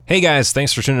Hey guys,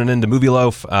 thanks for tuning in to Movie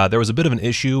Loaf. There was a bit of an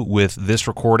issue with this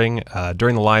recording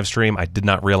during the live stream. I did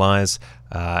not realize,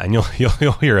 and you'll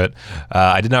hear it.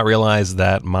 I did not realize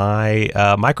that my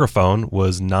microphone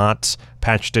was not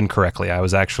patched in correctly. I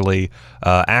was actually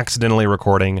accidentally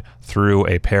recording through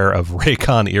a pair of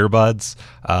Raycon earbuds,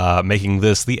 making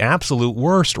this the absolute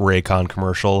worst Raycon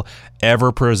commercial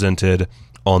ever presented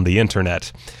on the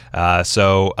internet.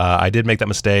 So I did make that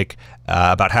mistake.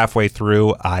 About halfway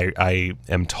through, I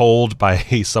am told by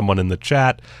someone in the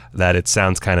chat that it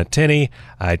sounds kind of tinny.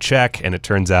 I check, and it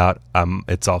turns out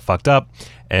it's all fucked up.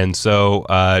 And so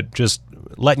just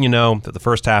letting you know that the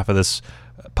first half of this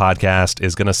podcast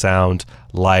is going to sound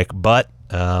like butt.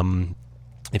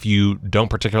 If you don't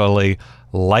particularly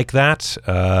like that,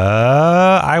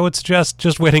 I would suggest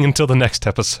just waiting until the next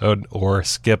episode or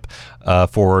skip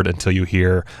forward until you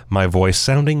hear my voice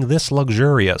sounding this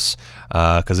luxurious,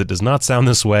 because it does not sound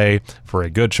this way for a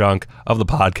good chunk of the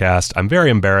podcast. I'm very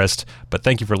embarrassed, but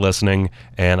thank you for listening,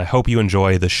 and I hope you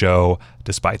enjoy the show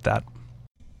despite that.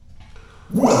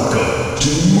 Welcome to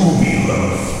Movie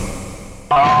Loaf.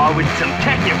 Oh, with some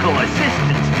technical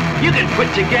assistance, you can put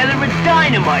together a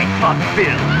dynamite fuck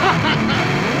film.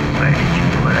 Where did you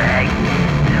play,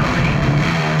 Billy?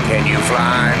 Can you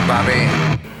fly, Bobby?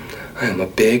 I am a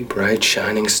big, bright,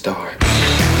 shining star. Want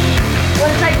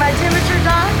to take my temperature,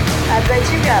 Doc? I bet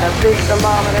you got a big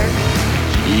thermometer.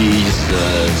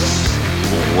 Jesus.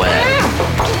 Well.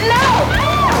 No!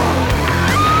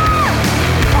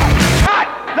 Cut!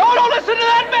 No, don't listen to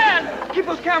that man! Keep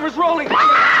those cameras rolling.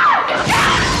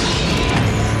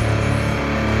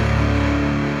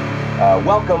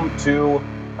 Welcome to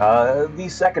the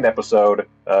second episode,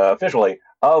 officially,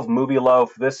 of Movie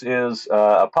Loaf. This is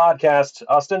a podcast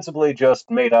ostensibly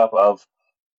just made up of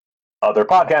other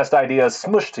podcast ideas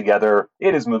smushed together.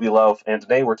 It is Movie Loaf, and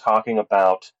today we're talking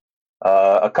about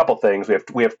a couple things.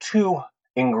 We have two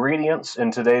ingredients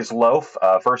in today's loaf.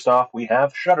 First off, we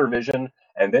have Shuttervision,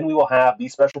 and then we will have the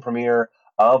special premiere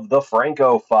of The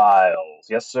Franco Files.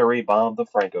 Yes, sirree, Bob, The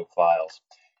Franco Files.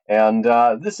 And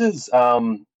this is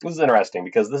interesting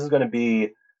because this is going to be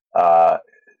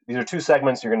these are two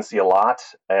segments you're going to see a lot,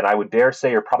 and I would dare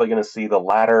say you're probably going to see the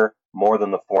latter more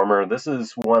than the former. This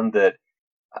is one that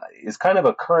is kind of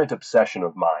a current obsession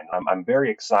of mine. I'm very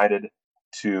excited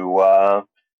to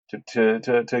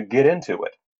get into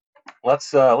it.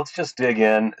 Let's just dig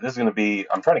in. This is going to be.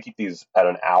 I'm trying to keep these at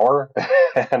an hour,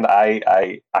 and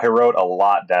I wrote a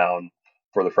lot down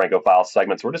for the Franco Files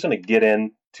segment. So we're just going to get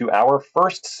into our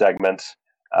first segment,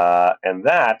 and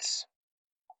that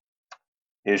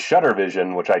is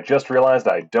Shuttervision, which I just realized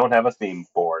I don't have a theme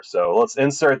for. So let's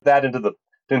insert that into the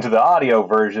audio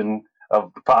version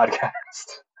of the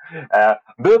podcast.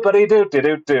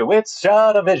 Boopity-doo-doo-doo-doo. It's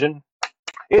Shuttervision.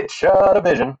 It's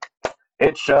Shuttervision.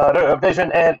 It's Shuttervision,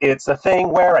 and it's a thing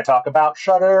where I talk about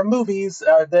Shudder movies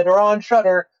that are on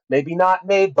Shudder. Maybe not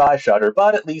made by Shudder,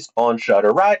 but at least on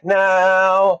Shudder right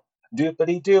now.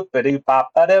 Doopity doopity bop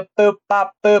ba boop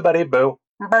bop boopity boo.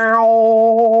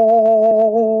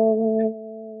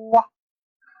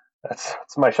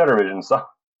 That's my Shuttervision song.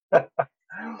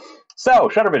 So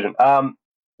Shuttervision.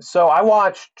 So I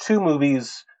watched two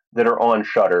movies that are on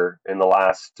Shudder in the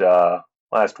last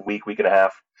week and a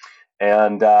half,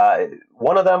 and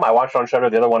one of them I watched on Shudder.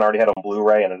 The other one I already had on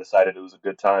Blu-ray, and I decided it was a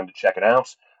good time to check it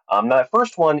out. Now, that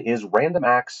first one is Random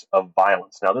Acts of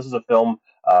Violence. Now, this is a film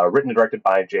written and directed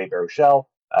by Jay Baruchel.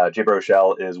 Jay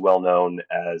Baruchel is well known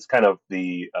as kind of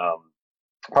the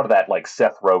part of that like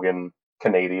Seth Rogen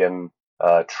Canadian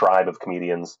tribe of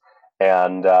comedians,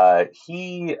 and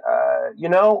he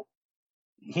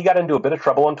got into a bit of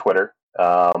trouble on Twitter.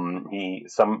 Some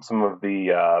of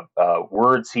the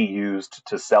words he used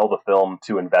to sell the film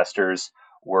to investors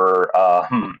were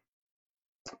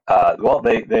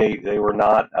they were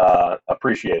not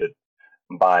appreciated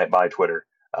by Twitter.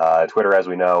 Twitter, as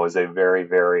we know, is a very,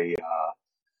 very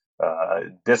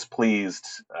displeased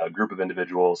group of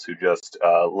individuals who just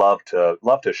love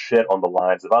to shit on the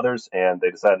lives of others, and they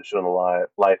decided to shit on the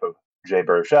life of Jay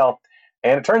Baruchel.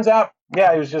 And it turns out,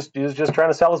 yeah, he was just trying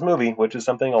to sell his movie, which is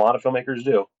something a lot of filmmakers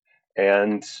do.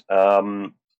 And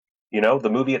the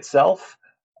movie itself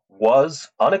was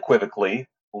unequivocally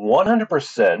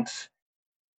 100%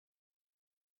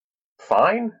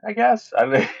 fine, I guess. I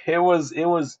mean, it was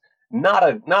not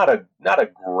a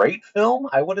great film.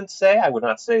 I would not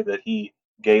say that he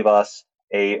gave us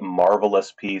a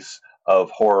marvelous piece of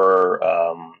horror,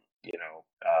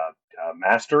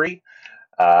 mastery.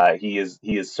 He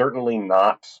is certainly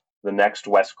not the next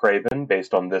Wes Craven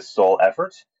based on this sole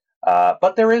effort.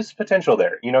 But there is potential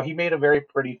there. He made a very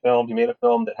pretty film. He made a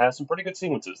film that has some pretty good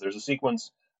sequences. There's a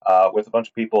sequence with a bunch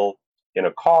of people in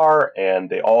a car, and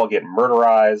they all get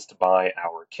murderized by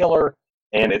our killer,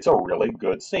 and it's a really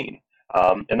good scene.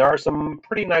 And there are some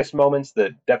pretty nice moments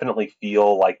that definitely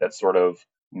feel like that sort of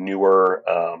newer,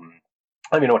 I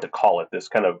don't even know what to call it, this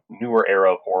kind of newer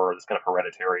era of horror, this kind of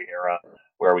Hereditary era,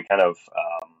 where we kind of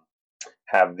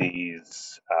have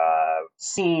these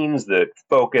scenes that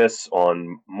focus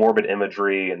on morbid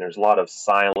imagery, and there's a lot of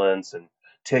silence and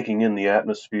taking in the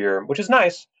atmosphere, which is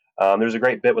nice. There's a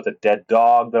great bit with a dead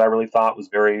dog that I really thought was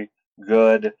very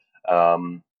good.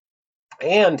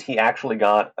 And he actually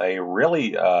got a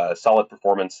really solid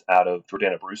performance out of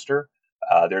Jordana Brewster.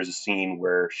 There's a scene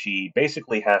where she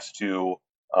basically has to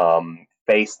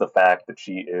face the fact that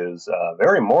she is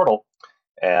very mortal,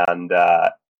 and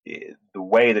the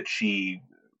way that she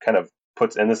kind of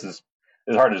puts, and this is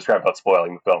hard to describe without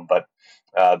spoiling the film, but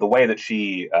the way that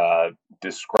she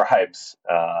describes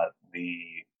the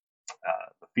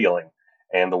feeling,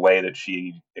 and the way that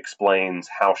she explains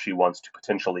how she wants to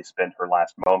potentially spend her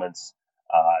last moments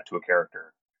to a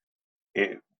character,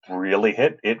 it really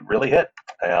hit. It really hit,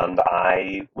 and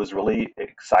I was really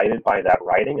excited by that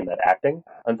writing and that acting.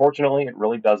 Unfortunately, it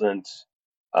really doesn't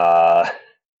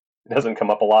doesn't come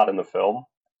up a lot in the film.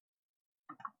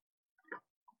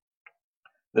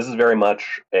 This is very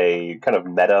much a kind of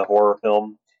meta horror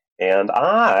film, and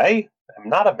I am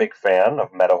not a big fan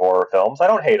of meta horror films. I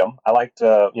don't hate them. I liked,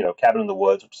 Cabin in the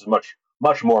Woods, which is much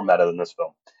more meta than this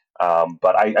film.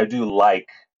 But I do like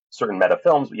certain meta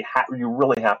films, but you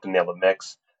really have to nail the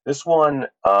mix. This one,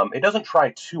 it doesn't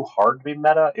try too hard to be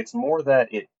meta. It's more that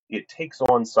it takes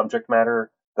on subject matter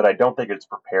that I don't think it's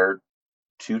prepared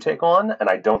to take on, and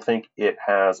I don't think it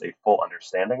has a full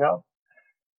understanding of.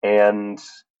 And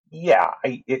yeah,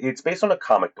 it's based on a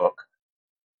comic book.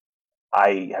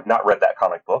 I have not read that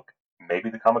comic book. Maybe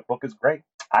the comic book is great.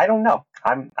 I don't know.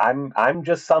 I'm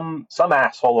just some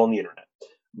asshole on the internet.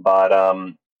 But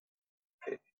I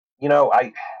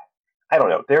don't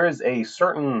know. There is a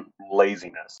certain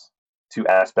laziness to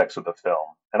aspects of the film,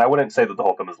 and I wouldn't say that the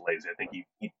whole film is lazy. I think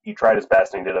he tried his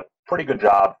best and he did a pretty good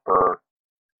job for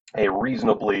a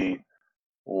reasonably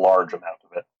large amount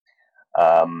of it.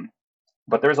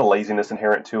 But there's a laziness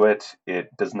inherent to it. It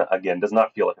does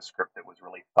not feel like a script that was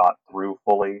really thought through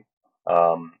fully.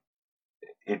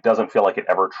 It doesn't feel like it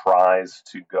ever tries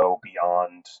to go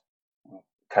beyond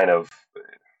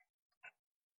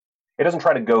it doesn't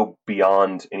try to go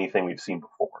beyond anything we've seen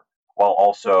before, while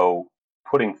also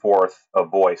putting forth a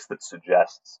voice that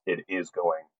suggests it is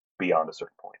going beyond a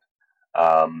certain point.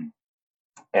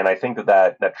 And I think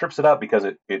that trips it up, because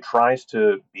it tries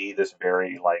to be this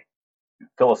very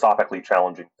philosophically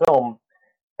challenging film,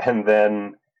 and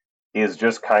then is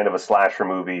just kind of a slasher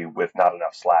movie with not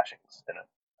enough slashings in it.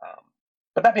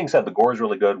 But that being said, the gore is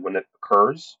really good when it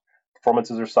occurs.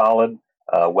 Performances are solid,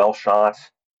 well shot.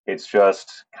 It's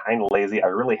just kind of lazy. I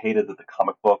really hated that the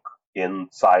comic book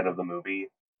inside of the movie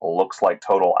looks like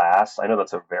total ass. I know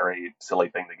that's a very silly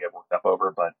thing to get worked up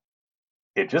over, but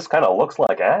it just kind of looks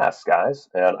like ass, guys.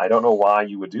 And I don't know why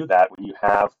you would do that when you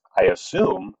have, I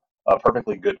assume, a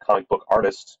perfectly good comic book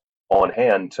artist on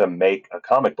hand to make a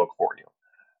comic book for you.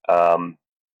 I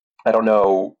don't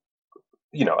know,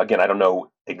 again, I don't know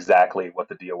exactly what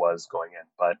the deal was going in,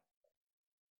 but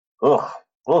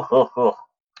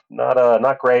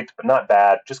not great, but not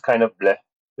bad. Just kind of bleh.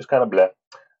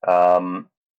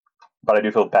 But I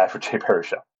do feel bad for Jay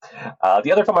Baruchel.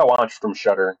 The other film I watched from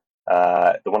Shudder,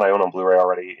 the one I own on Blu-ray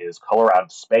already, is Color Out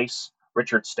of Space,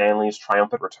 Richard Stanley's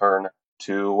triumphant return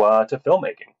to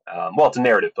filmmaking. Well, it's a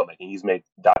narrative filmmaking. He's made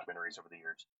documentaries over the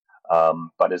years,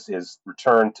 but his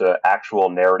return to actual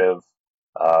narrative,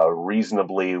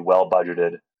 reasonably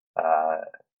well-budgeted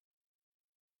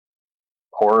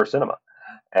horror cinema.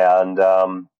 And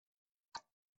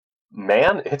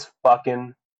man, it's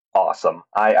fucking awesome.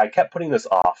 I kept putting this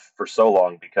off for so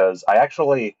long because I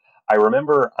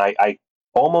remember I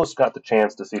almost got the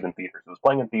chance to see it in theaters. It was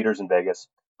playing in theaters in Vegas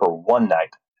for one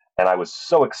night, and I was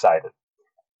so excited.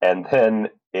 And then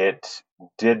it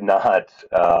did not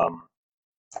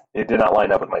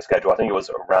line up with my schedule. I think it was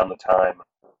around the time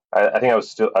I think I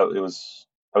was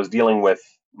dealing with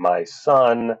my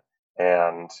son,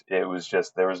 and it was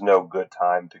just, there was no good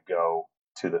time to go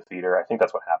to the theater. I think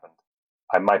that's what happened.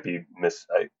 I might be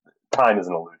time is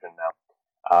an illusion now.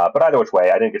 But either which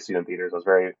way, I didn't get to see it in theaters. I was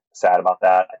very sad about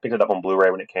that. I picked it up on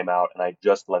Blu-ray when it came out, and I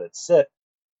just let it sit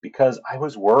because I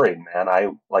was worried, man.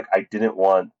 I didn't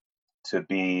want to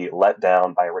be let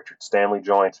down by a Richard Stanley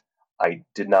joint. I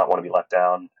did not want to be let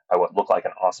down by what looked like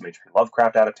an awesome H.P.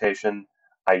 Lovecraft adaptation.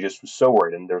 I just was so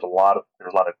worried, and there's a lot of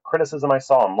criticism I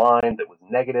saw online that was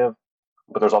negative,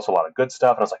 but there's also a lot of good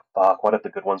stuff, and I was like, fuck, what if the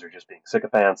good ones are just being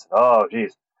sycophants? Oh,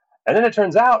 geez. And then it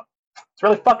turns out it's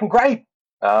really fucking great.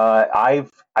 I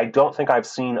don't think I've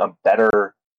seen a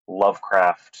better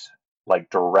Lovecraft like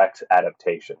direct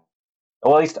adaptation.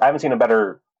 Well, at least I haven't seen a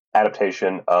better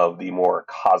adaptation of the more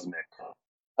cosmic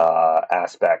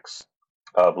aspects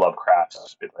of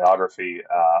Lovecraft's bibliography.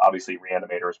 Obviously,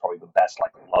 Reanimator is probably the best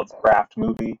like Lovecraft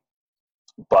movie,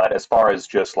 but as far as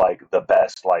just like the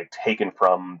best like taken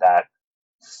from that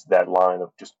line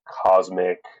of just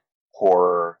cosmic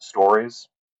horror stories,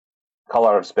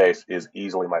 Color Out of Space is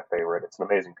easily my favorite. It's an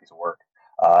amazing piece of work,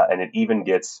 and it even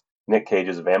gets Nick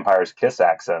Cage's Vampire's Kiss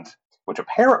accent, which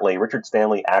apparently Richard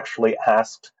Stanley actually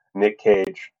asked Nick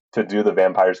Cage to do the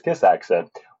Vampire's Kiss accent,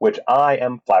 which I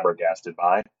am flabbergasted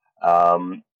by.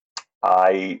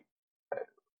 I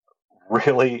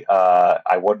really,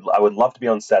 I would love to be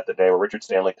on set the day where Richard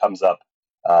Stanley comes up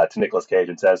to Nicolas Cage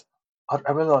and says, I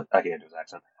can't do his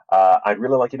accent. I'd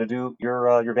really like you to do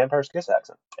your Vampire's Kiss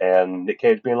accent. And Nick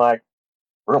Cage being like,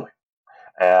 really?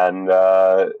 And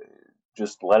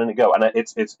just letting it go. And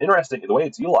it's interesting. The way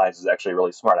it's utilized is actually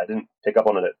really smart. I didn't pick up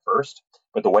on it at first,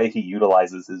 but the way he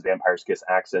utilizes his Vampire's Kiss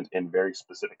accent in very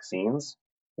specific scenes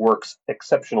works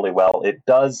exceptionally well. It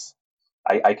does.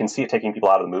 I can see it taking people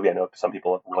out of the movie. I know some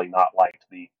people have really not liked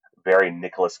the very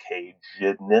Nicolas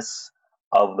Cage-ness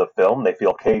of the film. They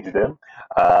feel caged in.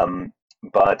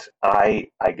 But I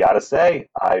gotta say,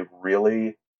 I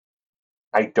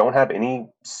don't have any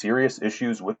serious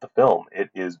issues with the film. It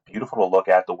is beautiful to look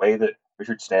at. The way that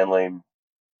Richard Stanley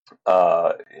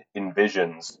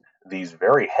envisions these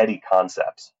very heady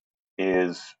concepts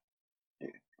is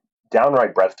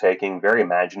downright breathtaking, very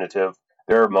imaginative.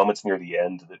 There are moments near the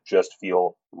end that just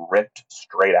feel ripped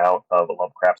straight out of a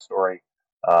Lovecraft story.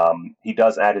 He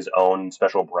does add his own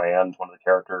special brand. One of the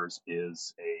characters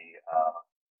is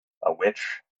a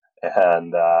witch,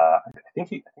 and I think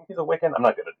he's a Wiccan. I'm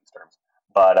not good at these terms,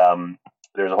 but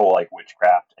there's a whole like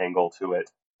witchcraft angle to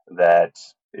it that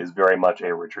is very much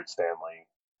a Richard Stanley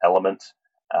element.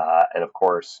 And of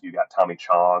course, you got Tommy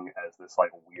Chong as this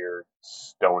like weird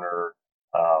stoner.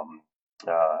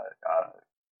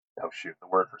 The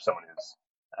word for someone who's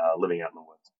living out in the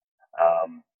woods.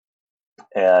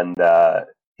 And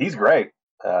he's great.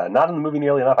 Not in the movie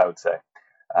nearly enough, I would say.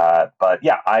 But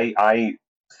yeah, I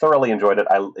thoroughly enjoyed it.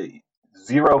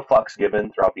 Zero fucks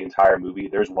given throughout the entire movie.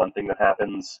 There's one thing that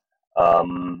happens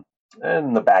in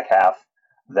the back half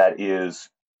that is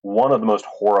one of the most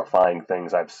horrifying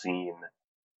things I've seen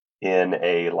in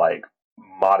a like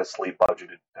modestly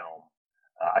budgeted film,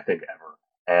 I think ever.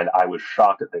 And I was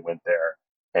shocked that they went there,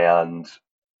 and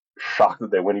shocked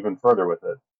that they went even further with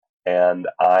it. And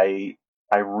I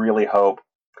really hope,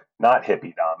 not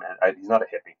hippie Dom, he's not a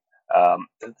hippie.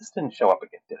 This didn't show up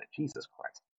again, did it? Jesus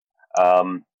Christ.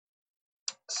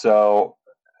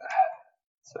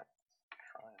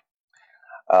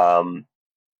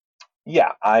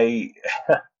 Yeah, I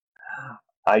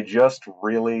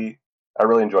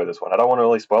really enjoyed this one. I don't want to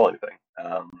really spoil anything.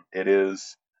 It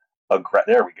is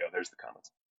there we go. There's the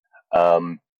comments.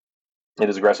 It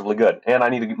is aggressively good, and I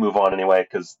need to move on anyway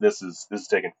because this is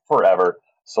taking forever.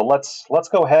 So let's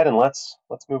go ahead and let's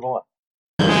move on.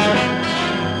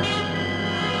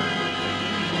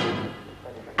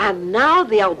 And now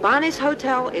the Albanese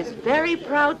Hotel is very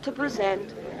proud to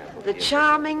present the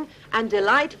charming and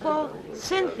delightful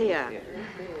Cynthia,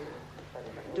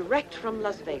 direct from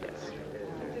Las Vegas.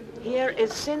 Here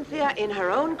is Cynthia in her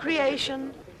own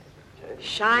creation,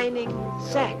 Shining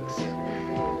Sex.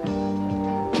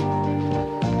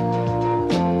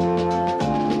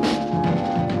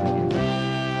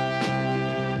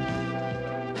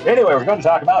 Anyway, we're going to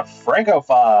talk about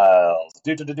Francophiles.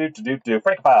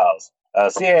 Francophiles.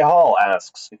 C.A. Hall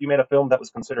asks, if you made a film that was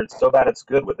considered so bad it's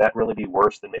good, would that really be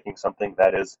worse than making something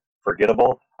that is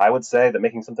forgettable? I would say that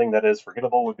making something that is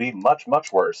forgettable would be much,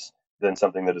 much worse than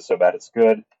something that is so bad it's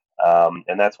good.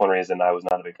 And that's one reason I was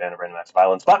not a big fan of Random Acts of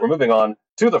Violence. But we're moving on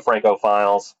to the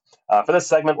Francophiles. For this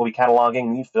segment, we'll be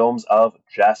cataloging the films of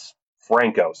Jess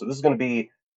Franco. So this is going to be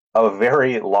a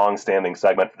very long-standing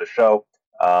segment for the show.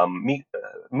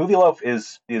 Movie Loaf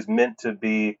is meant to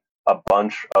be a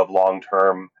bunch of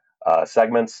long-term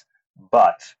segments,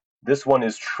 but this one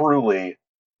is truly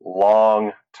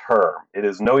long-term. It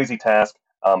is no easy task.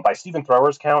 By Stephen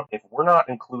Thrower's count, if we're not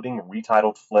including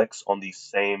retitled flicks on the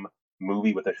same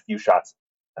movie with a few shots,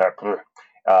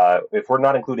 if we're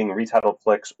not including retitled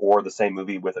flicks or the same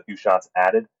movie with a few shots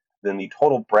added, then the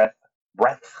total breadth,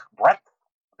 I've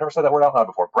never said that word out loud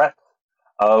before, breadth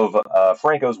of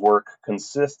Franco's work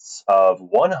consists of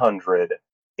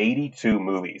 182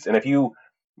 movies. And if you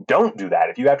don't do that,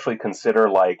 if you actually consider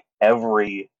like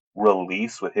every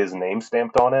release with his name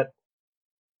stamped on it,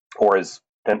 or his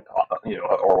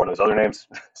or one of his other names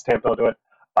stamped onto it,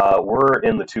 we're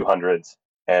in the 200s,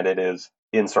 and it is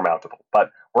insurmountable.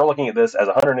 But we're looking at this as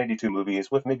 182 movies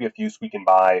with maybe a few squeaking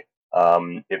by.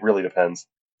 It really depends.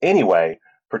 Anyway,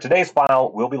 for today's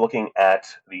file, we'll be looking at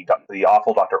the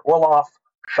awful Dr. Orloff,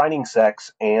 Shining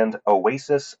Sex, and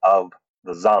Oasis of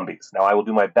the Zombies. Now, I will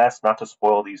do my best not to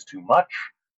spoil these too much.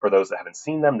 For those that haven't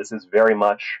seen them, this is very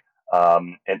much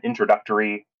an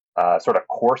introductory sort of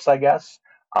course, I guess.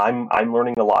 I'm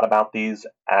learning a lot about these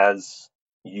as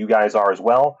you guys are as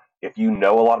well. If you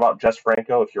know a lot about Jess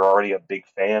Franco, if you're already a big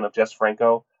fan of Jess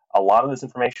Franco, a lot of this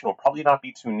information will probably not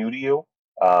be too new to you.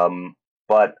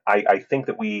 But I think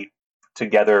that we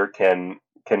together can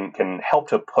help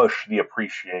to push the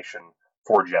appreciation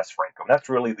for Jess Franco. And that's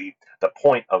really the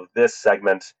point of this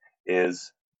segment,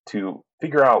 is to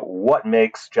figure out what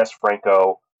makes Jess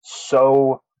Franco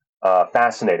so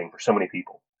fascinating for so many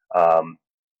people.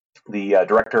 The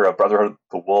director of Brotherhood of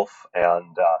the Wolf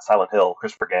and Silent Hill,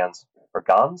 Christopher Gans, or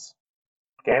Gans?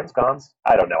 Gans?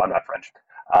 I don't know. I'm not French.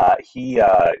 He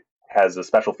has a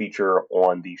special feature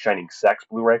on the Shining Sex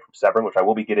Blu-ray from Severin, which I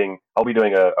will be getting. I'll be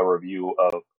doing a review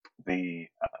of the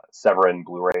Severin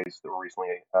Blu-rays that were recently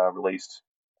released,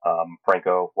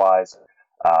 Franco-wise.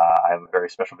 I have a very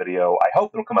special video. I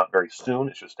hope it'll come out very soon.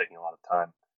 It's just taking a lot of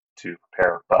time to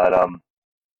prepare. But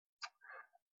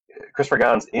Christopher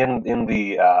Gans, in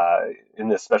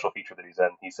this special feature that he's in,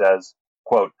 he says,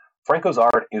 quote, "Franco's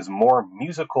art is more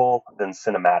musical than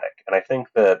cinematic." And I think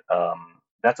that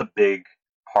that's a big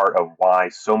part of why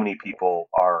so many people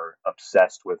are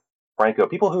obsessed with Franco.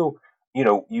 People who,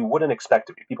 you wouldn't expect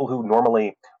to be. People who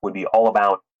normally would be all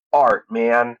about art,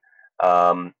 man.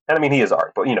 And I mean, he is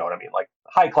art, but you know what I mean? Like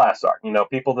high-class art.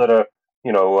 People that are,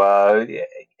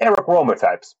 Eric Romer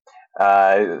types.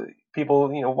 People,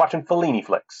 watching Fellini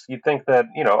flicks. You'd think that,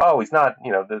 he's not,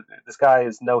 this guy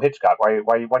is no Hitchcock. Why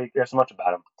do you care so much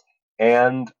about him?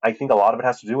 And I think a lot of it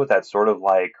has to do with that sort of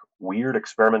like weird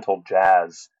experimental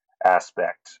jazz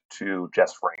aspect to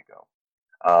Jess Franco.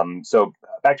 So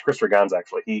back to Christopher Gans,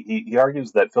 actually, he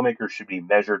argues that filmmakers should be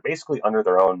measured basically under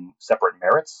their own separate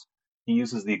merits. He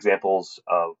uses the examples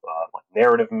of like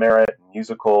narrative merit,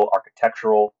 musical,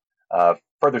 architectural,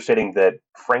 further stating that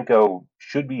Franco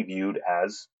should be viewed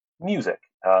as music.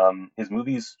 His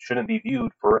movies shouldn't be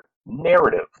viewed for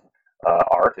narrative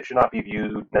art. They should not be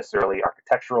viewed necessarily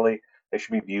architecturally. They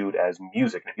should be viewed as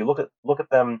music. And if you look at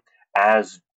them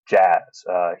as jazz,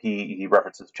 he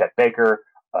references Chet Baker.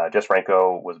 Jess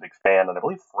Franco was a big fan and I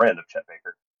believe friend of Chet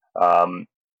Baker.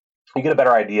 You get a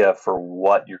better idea for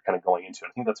what you're kind of going into. I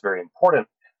think that's very important.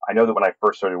 I know that when I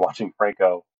first started watching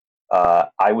Franco,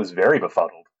 I was very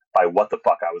befuddled by what the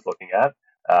fuck I was looking at.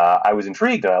 I was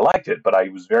intrigued and I liked it, but I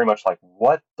was very much like,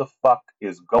 what the fuck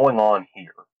is going on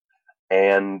here?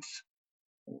 And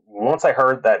once I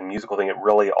heard that musical thing, it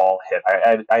really all hit.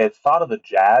 I had thought of the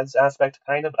jazz aspect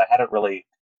kind of, but I hadn't really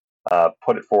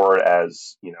put it forward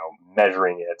as,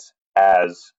 measuring it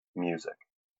as music.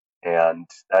 And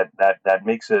that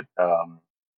makes it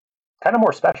kind of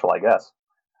more special, I guess.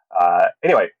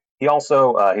 Anyway, he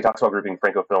also he talks about grouping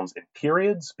Franco films in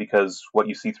periods, because what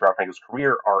you see throughout Franco's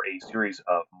career are a series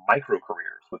of micro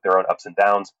careers with their own ups and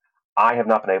downs. I have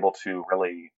not been able to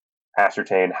really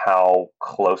ascertain how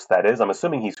close that is. I'm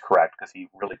assuming he's correct because he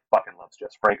really fucking loves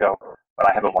Jess Franco, but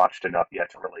I haven't watched enough yet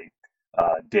to really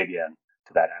dig in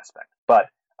to that aspect. But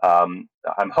I'm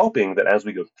hoping that as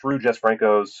we go through Jess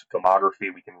Franco's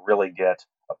filmography, we can really get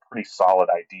a pretty solid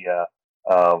idea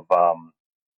of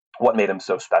what made him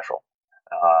so special,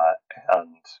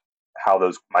 and how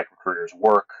those micro careers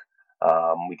work.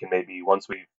 We can maybe, once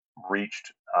we've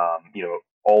reached,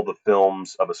 all the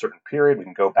films of a certain period, we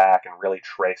can go back and really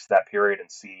trace that period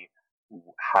and see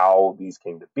how these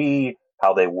came to be,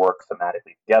 how they work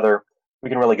thematically together. We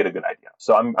can really get a good idea.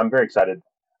 So I'm very excited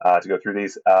to go through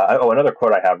these. Another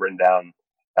quote I have written down.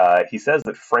 He says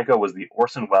that Franco was the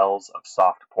Orson Welles of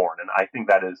soft porn, and I think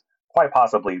that is quite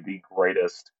possibly the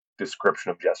greatest description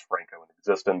of Jess Franco in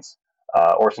existence.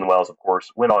 Orson Welles, of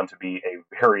course, went on to be a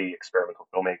very experimental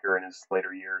filmmaker in his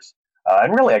later years.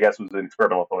 And really, I guess, was an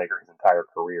experimental filmmaker his entire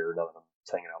career, now that I'm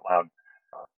saying it out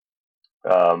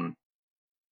loud.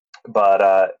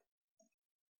 But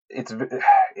it's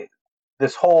the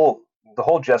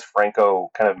whole Jess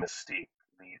Franco kind of mystique,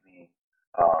 the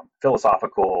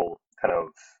philosophical kind of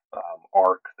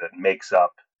arc that makes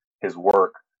up his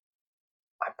work.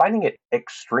 I'm finding it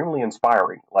extremely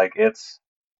inspiring. Like, it's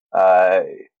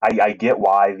I get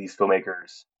why these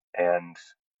filmmakers and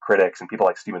critics and people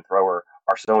like Stephen Thrower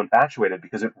are so infatuated,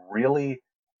 because it really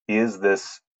is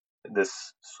this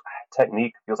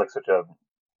technique. Feels like such a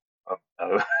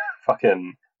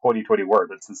fucking hoity-toity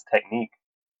word. It's this technique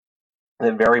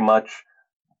that very much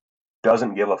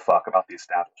doesn't give a fuck about the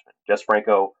establishment. Jess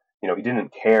Franco, he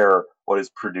didn't care what his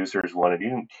producers wanted. He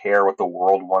didn't care what the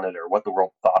world wanted or what the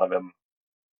world thought of him.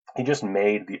 He just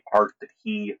made the art that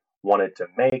he wanted to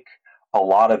make. A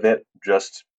lot of it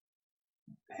just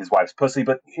his wife's pussy,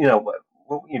 but he liked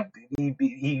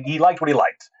what he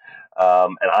liked,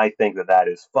 and I think that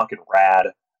is fucking rad.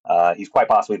 He's quite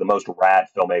possibly the most rad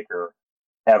filmmaker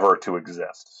ever to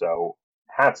exist. So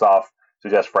hats off to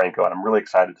Jess Franco, and I'm really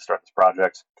excited to start this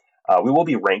project. We will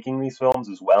be ranking these films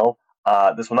as well.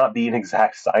 This will not be an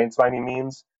exact science by any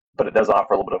means, but it does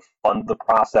offer a little bit of fun to the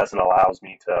process and allows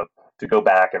me to go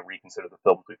back and reconsider the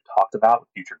films we've talked about with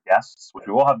future guests, which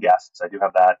we will have guests. I do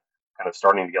have that kind of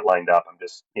starting to get lined up. I'm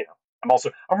just,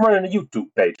 I'm running a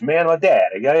YouTube page, man. My dad,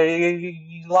 I got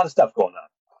a lot of stuff going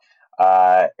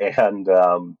on.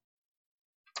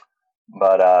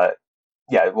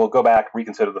 Yeah, we'll go back,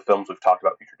 reconsider the films we've talked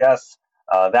about with future guests.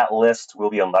 That list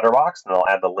will be on Letterboxd, and I'll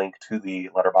add the link to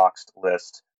the Letterboxd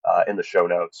list in the show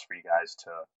notes for you guys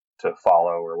to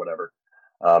follow or whatever.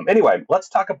 Anyway, let's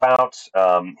talk about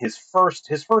his first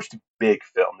big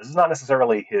film. This is not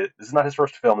his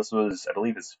first film. This was, I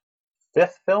believe, his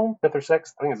fifth or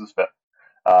sixth. I think it's his fifth.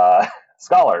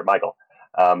 Scholar Michael,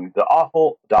 The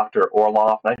Awful Dr.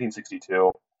 Orloff,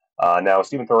 1962. Now,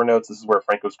 Stephen Thorne notes this is where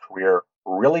Franco's career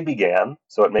really began,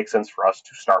 so it makes sense for us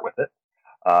to start with it.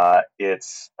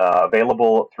 It's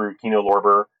available through Kino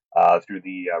Lorber, through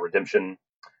the Redemption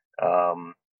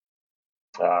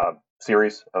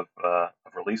series of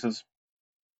releases.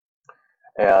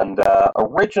 And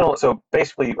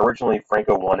originally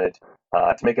Franco wanted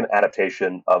to make an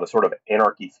adaptation of a sort of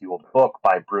anarchy-fueled book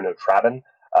by Bruno Traven,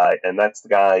 and that's the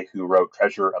guy who wrote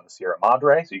Treasure of the Sierra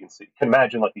Madre. So you can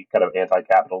imagine like the kind of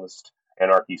anti-capitalist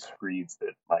anarchy screeds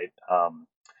that might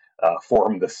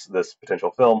form this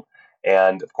potential film.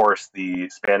 And of course, the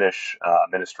Spanish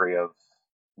Ministry of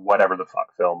whatever the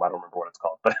fuck film, I don't remember what it's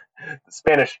called, but the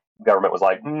Spanish government was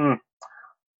like,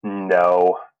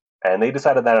 no. And they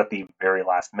decided that at the very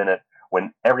last minute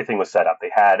when everything was set up.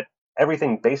 They had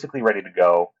everything basically ready to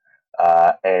go,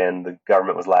 and the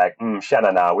government was like, we're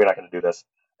not going to do this.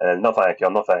 And no thank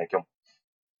you.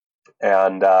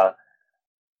 And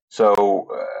so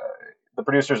the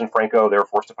producers and Franco, they were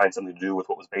forced to find something to do with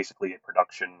what was basically a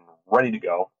production ready to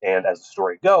go. And as the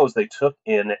story goes, they took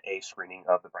in a screening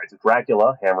of The Brides of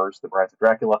Dracula, Hammer's The Brides of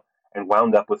Dracula, and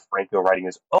wound up with Franco writing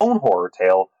his own horror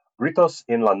tale, Gritos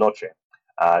en la Noche.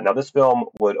 Now, this film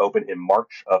would open in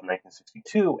March of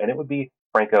 1962, and it would be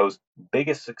Franco's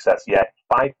biggest success yet.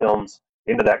 5 films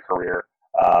into that career.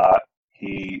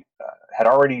 He had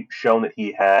already shown that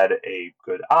he had a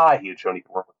good eye. He had shown he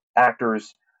could work with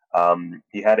actors.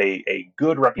 He had a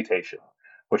good reputation,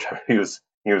 which he was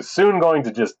soon going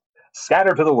to just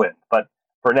scatter to the wind. But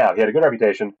for now, he had a good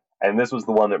reputation, and this was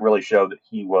the one that really showed that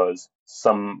he was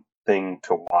something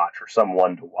to watch or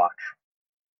someone to watch.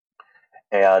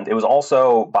 And it was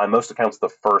also, by most accounts, the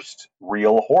first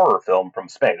real horror film from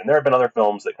Spain. And there have been other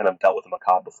films that kind of dealt with the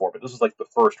macabre before, but this was like the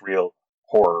first real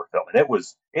horror film. And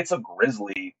it's a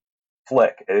grisly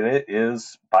flick. And it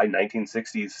is, by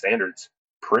 1960s standards,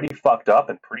 pretty fucked up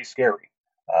and pretty scary.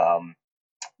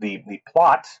 The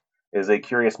plot is a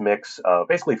curious mix of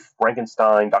basically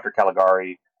Frankenstein, Dr.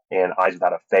 Caligari, and Eyes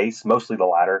Without a Face, mostly the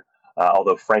latter.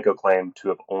 Although Franco claimed to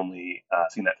have only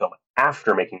seen that film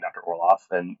after making Dr. Orloff,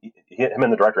 and him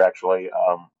and the director actually,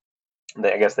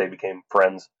 I guess they became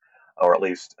friends, or at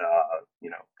least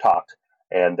talked,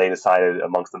 and they decided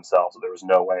amongst themselves that there was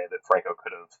no way that Franco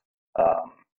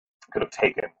could have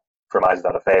taken from Eyes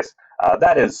Without a Face.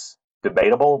 That is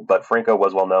debatable, but Franco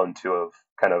was well known to have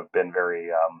kind of been very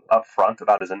upfront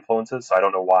about his influences, so I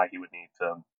don't know why he would need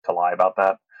to lie about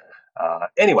that.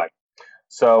 Anyway.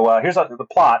 So here's the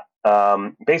plot.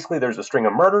 Basically, there's a string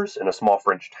of murders in a small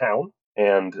French town,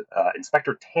 and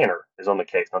Inspector Tanner is on the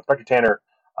case. Now, Inspector Tanner,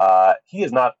 he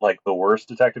is not like the worst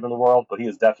detective in the world, but he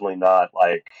is definitely not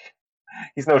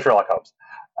he's no Sherlock Holmes.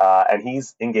 And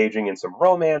he's engaging in some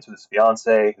romance with his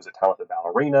fiancée, who's a talented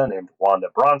ballerina named Wanda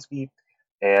Bronsky.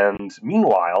 And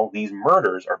meanwhile, these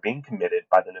murders are being committed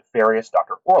by the nefarious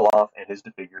Dr. Orloff and his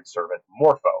disfigured servant,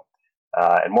 Morpho.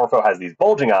 And Morpho has these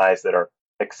bulging eyes that are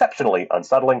exceptionally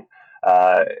unsettling,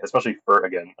 especially for,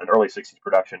 again, an early 60s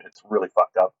production. It's really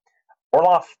fucked up.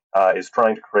 Orloff is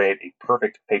trying to create a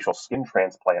perfect facial skin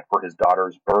transplant for his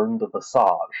daughter's burned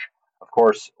visage. Of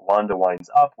course, Wanda winds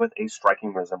up with a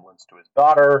striking resemblance to his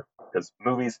daughter, because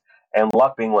movies, and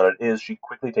luck being what it is, she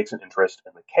quickly takes an interest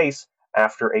in the case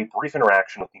after a brief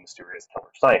interaction with the mysterious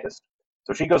killer scientist.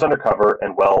 So she goes undercover,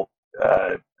 and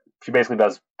she basically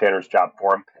does Tanner's job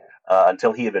for him,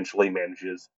 until he eventually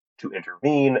manages to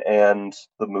intervene, and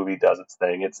the movie does its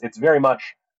thing. It's very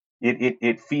much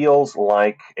it feels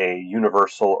like a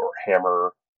Universal or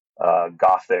Hammer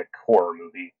gothic horror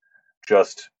movie,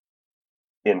 just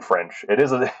in French.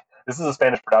 This is a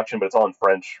Spanish production, but it's all in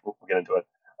French. We'll get into it.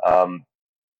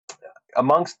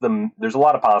 Amongst them, there's a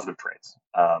lot of positive traits.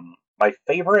 My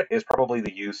favorite is probably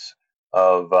the use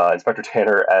of Inspector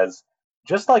Tanner as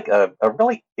just like a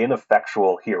really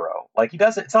ineffectual hero. Like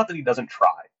it's not that he doesn't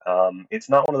try. It's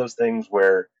not one of those things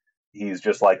where he's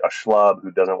just like a schlub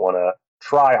who doesn't want to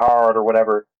try hard or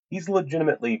whatever. He's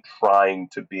legitimately trying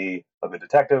to be a good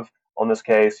detective on this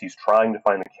case. He's trying to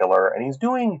find the killer, and he's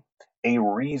doing a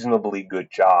reasonably good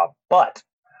job. But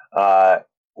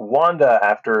Wanda,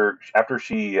 after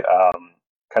she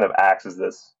kind of acts as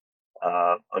this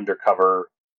undercover,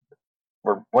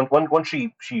 or when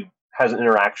she has an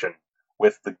interaction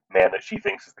with the man that she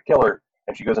thinks is the killer,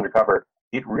 and she goes undercover,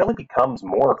 it really becomes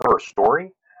more her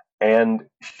story, and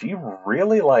she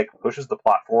really like pushes the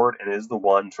plot forward and is the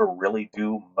one to really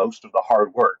do most of the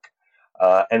hard work.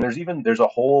 And there's a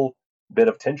whole bit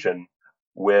of tension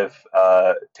with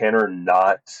Tanner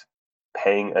not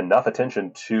paying enough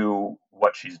attention to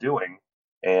what she's doing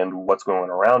and what's going on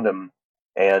around him,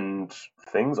 and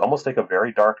things almost take a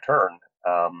very dark turn.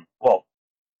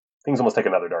 Things almost take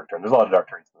another dark turn. There's a lot of dark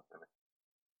turns in this movie.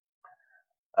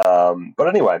 But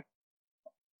anyway,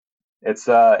 it's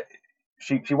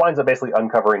she winds up basically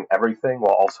uncovering everything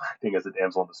while also acting as a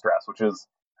damsel in distress, which is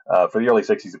for the early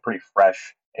 '60s a pretty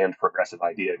fresh and progressive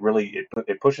idea.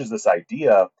 It pushes this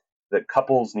idea that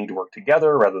couples need to work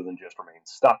together rather than just remain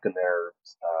stuck in their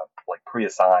like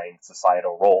pre-assigned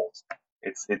societal roles.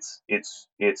 It's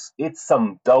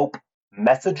some dope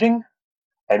messaging,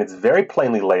 and it's very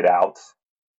plainly laid out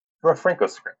for a Franco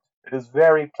script. It is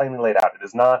very plainly laid out. It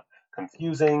is not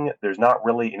confusing. There's not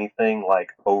really anything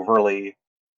like overly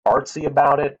artsy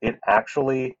about it. It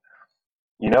actually,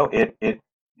 it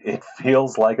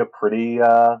feels like a pretty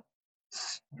not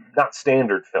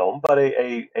standard film, but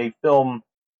a film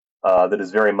that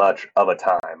is very much of a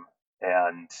time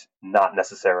and not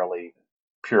necessarily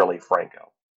purely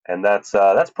Franco. And that's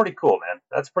pretty cool, man.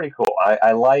 That's pretty cool.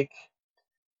 I like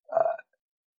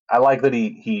that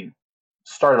he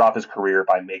started off his career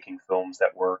by making films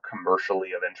that were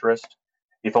commercially of interest,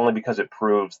 if only because it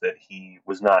proves that he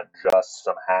was not just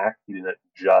some hack. He didn't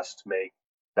just make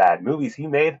bad movies. He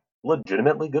made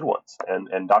legitimately good ones.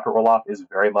 And Dr. Orloff is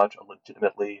very much a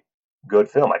legitimately good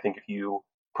film. I think if you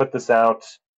put this out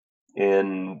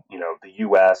in the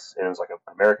U.S. and it was like an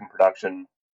American production,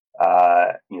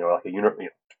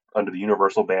 under the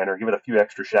Universal banner, give it a few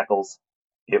extra shekels,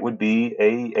 it would be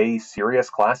a serious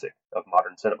classic of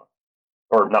modern cinema,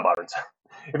 or not modern.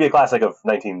 It'd be a classic of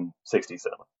 1960s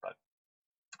cinema. But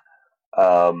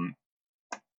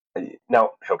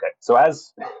now, okay, so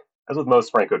as with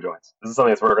most Franco joints, this is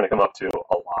something that's we're going to come up to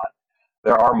a lot.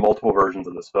 There are multiple versions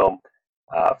of this film.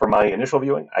 For my initial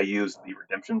viewing, I used the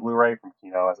Redemption Blu-ray from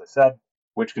Kino, as I said,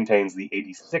 which contains the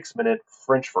 86-minute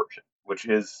French version, which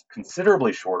is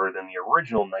considerably shorter than the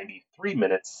original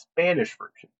 93-minute Spanish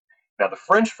version. Now, the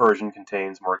French version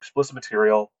contains more explicit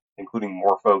material, including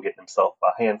Morpho getting himself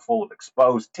a handful of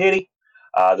exposed titty.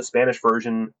 The Spanish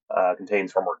version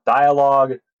contains far more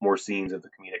dialogue, more scenes of the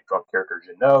comedic drunk character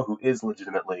Jeannot, who is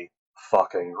legitimately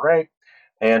fucking great,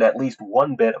 and at least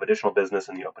one bit of additional business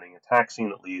in the opening attack scene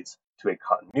that leads to a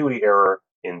continuity error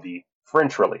in the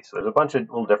French release. So there's a bunch of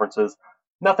little differences.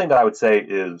 Nothing that I would say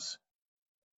is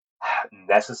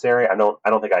necessary. I don't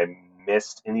think I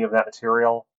missed any of that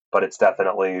material, but it's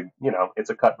definitely,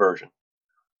 it's a cut version.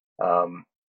 Who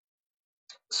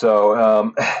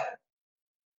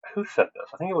said this?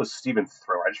 I think it was Stephen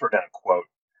Thrower. I just wrote down a quote.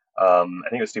 I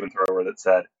think it was Stephen Thrower that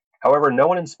said, "However, no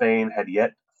one in Spain had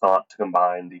yet thought to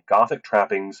combine the gothic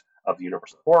trappings of the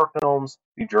Universal horror films,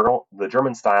 the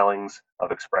German stylings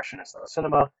of expressionist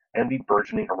cinema, and the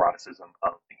burgeoning eroticism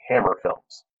of the Hammer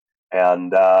films."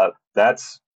 And that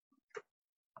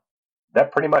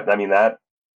pretty much, that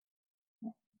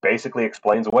basically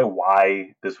explains away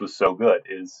why this was so good.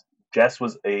 Is Jess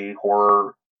was a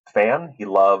horror fan. He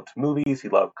loved movies, he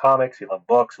loved comics, he loved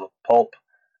books, he loved pulp,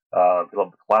 he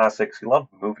loved the classics, he loved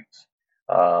movies.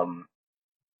 And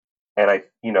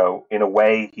in a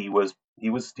way, he was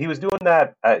doing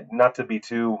that, not to be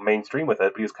too mainstream with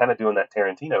it, but he was kind of doing that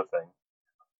Tarantino thing,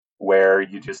 where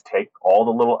you just take all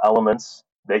the little elements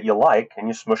that you like and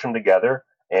you smush them together,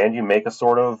 and you make a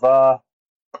sort of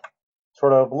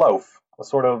loaf, a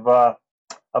sort of a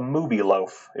movie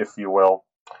loaf, if you will.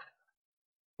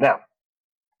 Now,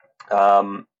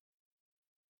 the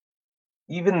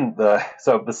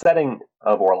setting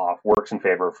of Orloff works in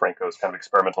favor of Franco's kind of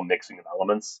experimental mixing of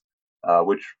elements.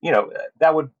 which,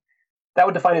 that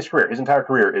would define his career. His entire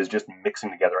career is just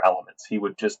mixing together elements. He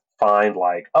would just find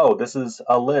like, oh, this is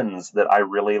a lens that I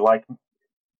really like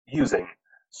using,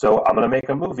 so I'm going to make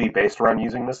a movie based around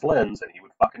using this lens, and he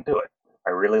would fucking do it. I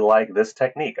really like this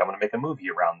technique. I'm going to make a movie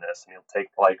around this. And he'll take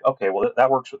like, okay, well, that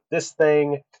works with this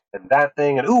thing and that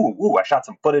thing. And ooh, I shot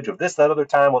some footage of this that other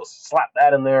time. We'll slap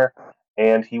that in there.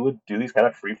 And he would do these kind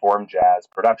of freeform jazz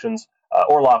productions.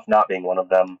 Orloff not being one of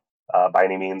them by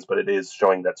any means, but it is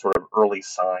showing that sort of early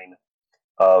sign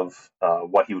of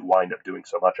what he would wind up doing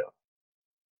so much of.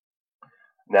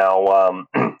 Now,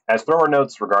 as Thrower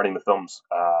notes regarding the film's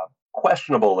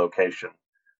questionable location,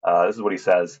 this is what he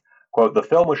says. Quote, the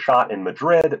film was shot in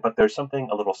Madrid, but there's something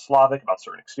a little Slavic about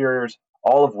certain exteriors,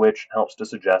 all of which helps to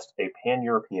suggest a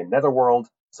pan-European netherworld,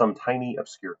 some tiny,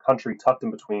 obscure country tucked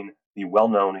in between the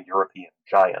well-known European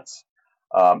giants.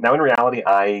 Now, in reality,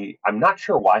 I'm not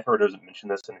sure why Thrower doesn't mention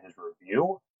this in his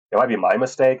review. It might be my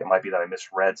mistake. It might be that I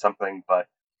misread something, but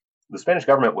the Spanish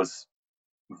government was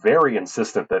very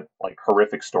insistent that like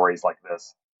horrific stories like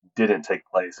this didn't take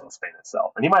place in Spain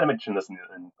itself. And he might have mentioned this in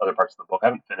other parts of the book. I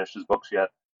haven't finished his books yet.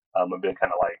 I've been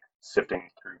kind of like sifting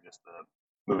through just the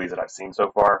movies that I've seen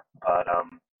so far. But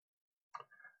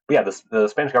yeah, the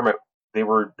Spanish government, they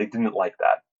didn't like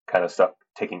that kind of stuff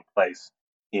taking place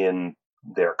in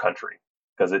their country,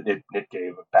 because it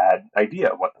gave a bad idea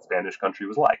of what the Spanish country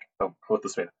was like, what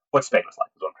Spain was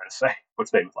like, is what I'm trying to say, what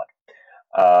Spain was like.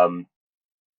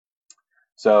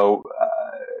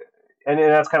 And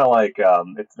that's kind of like,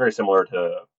 it's very similar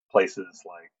to places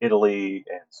like Italy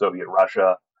and Soviet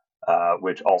Russia,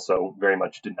 which also very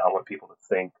much did not want people to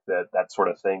think that sort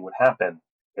of thing would happen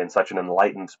in such an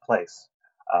enlightened place.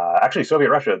 Actually, Soviet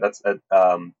Russia, that's a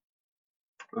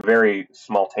very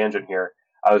small tangent here.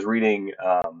 I was reading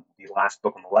the last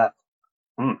book on the left.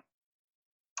 I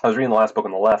was reading the last book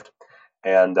on the left,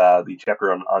 and the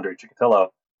chapter on Andrei Chikatilo.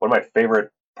 One of my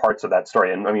favorite parts of that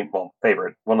story, and I mean, well,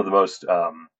 one of the most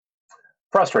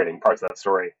frustrating parts of that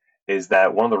story is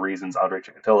that one of the reasons Andrei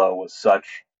Chikatilo was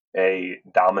such a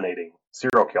dominating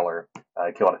serial killer,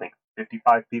 killed I think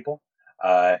 55 people,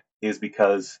 is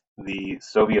because the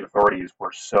Soviet authorities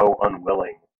were so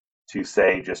unwilling to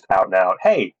say just out and out,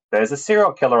 hey, there's a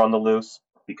serial killer on the loose,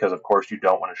 because of course you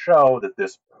don't want to show that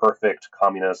this perfect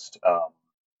communist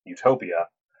utopia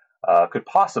could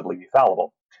possibly be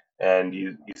fallible. And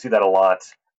you see that a lot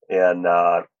in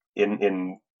the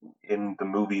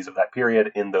movies of that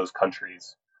period in those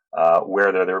countries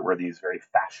where there were these very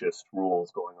fascist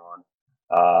rules going on.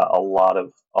 A lot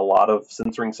of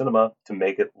censoring cinema to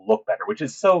make it look better, which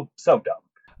is so dumb.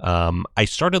 I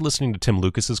started listening to Tim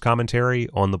Lucas's commentary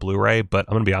on the Blu-ray, but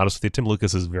I'm going to be honest with you, Tim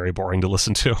Lucas is very boring to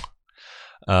listen to.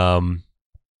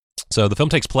 So the film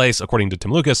takes place, according to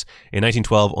Tim Lucas, in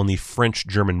 1912 on the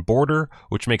French-German border,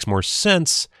 which makes more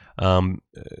sense,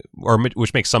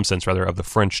 which makes some sense, rather, of the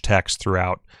French text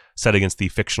throughout, set against the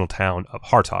fictional town of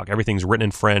Hartog. Everything's written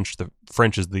in French. The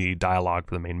French is the dialogue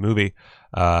for the main movie,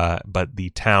 but the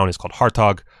town is called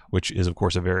Hartog, which is, of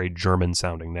course, a very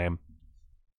German-sounding name.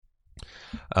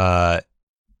 I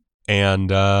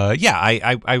love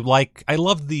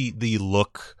the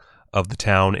look of the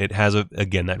town. It has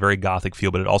again that very gothic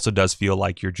feel, but it also does feel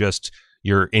like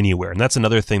you're anywhere. And that's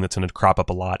another thing that's going to crop up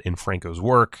a lot in Franco's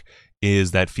work,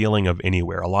 is that feeling of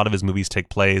anywhere. A lot of his movies take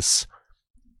place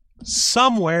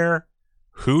somewhere.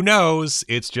 Who knows?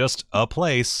 It's just a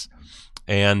place.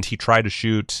 And he tried to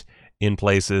shoot in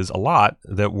places a lot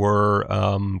that were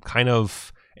kind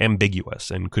of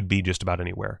ambiguous and could be just about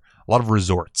anywhere. A lot of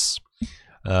resorts.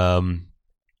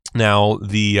 Now,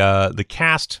 the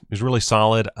cast is really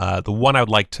solid. The one I would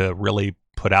like to really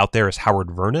put out there is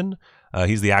Howard Vernon.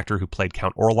 He's the actor who played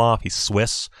Count Orloff. He's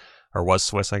Swiss, or was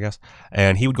Swiss, I guess.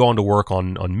 And he would go on to work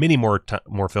on many more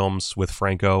films with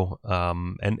Franco.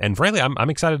 And frankly, I'm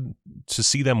excited to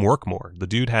see them work more. The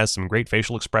dude has some great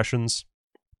facial expressions.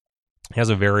 He has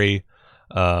a very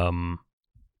kind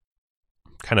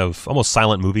of almost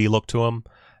silent movie look to him.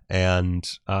 And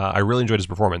I really enjoyed his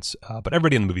performance. But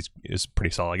everybody in the movie is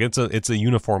pretty solid. It's a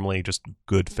uniformly just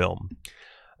good film.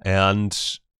 And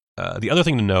the other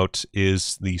thing to note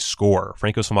is the score.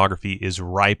 Franco's filmography is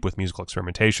ripe with musical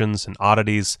experimentations and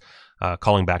oddities,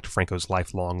 calling back to Franco's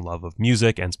lifelong love of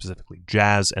music, and specifically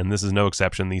jazz. And this is no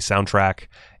exception. The soundtrack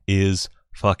is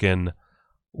fucking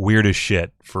weird as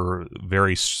shit for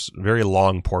very, very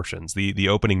long portions. The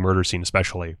opening murder scene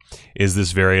especially is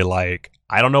this very like,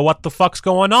 I don't know what the fuck's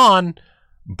going on,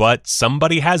 but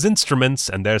somebody has instruments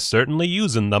and they're certainly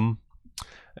using them.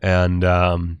 And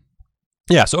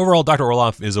Yeah, so overall, Dr.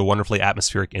 Orloff is a wonderfully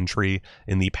atmospheric entry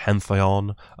in the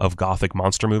pantheon of gothic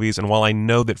monster movies, and while I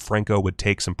know that Franco would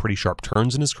take some pretty sharp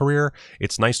turns in his career,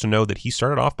 it's nice to know that he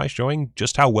started off by showing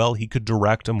just how well he could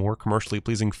direct a more commercially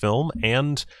pleasing film,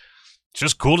 and it's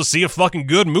just cool to see a fucking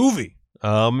good movie.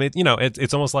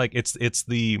 It's almost like it's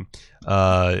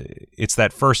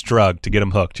that first drug to get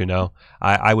him hooked.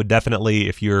 I would definitely,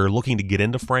 if you're looking to get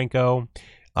into Franco,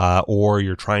 or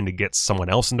you're trying to get someone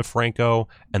else into Franco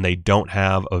and they don't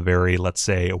have a very, let's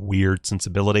say, a weird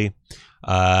sensibility,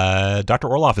 Dr.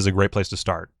 Orloff is a great place to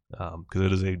start, because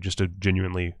it is just a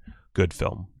genuinely good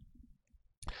film.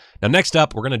 Now, next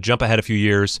up, we're going to jump ahead a few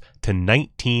years to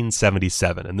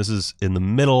 1977, and this is in the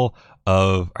middle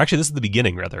of, actually, this is the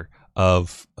beginning, rather,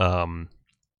 of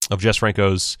Jess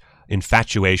Franco's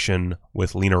infatuation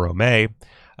with Lina Romay,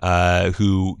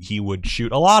 who he would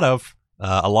shoot a lot of.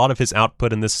 A lot of his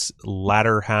output in this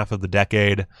latter half of the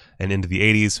decade and into the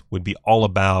 80s would be all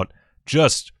about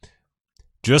just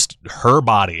her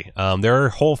body. There are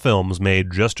whole films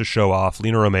made just to show off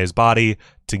Lina Romay's body,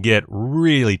 to get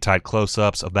really tight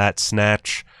close-ups of that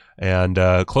snatch. And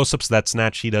close-ups of that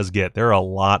snatch he does get. There are a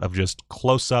lot of just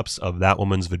close-ups of that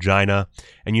woman's vagina.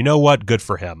 And you know what? Good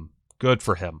for him. Good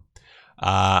for him.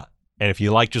 And if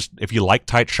you like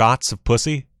tight shots of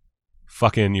pussy,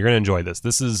 fucking, you're gonna enjoy this.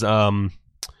 This is a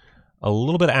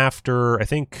little bit after, I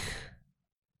think,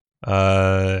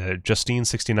 Justine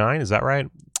 69. Is that right?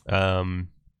 It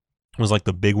was like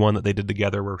the big one that they did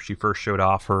together, where she first showed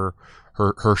off her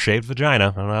shaved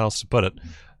vagina. I don't know how else to put it.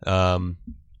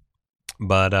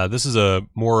 But this is a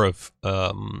more of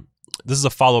this is a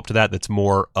follow up to that. That's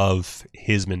more of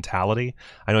his mentality.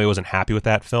 I know he wasn't happy with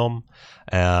that film,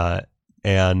 and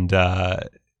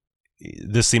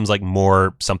this seems like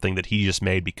more something that he just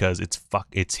made because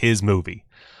it's his movie.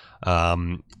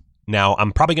 Now,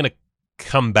 I'm probably going to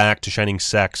come back to Shining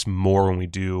Sex more when we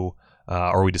do,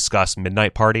 or we discuss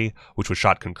Midnight Party, which was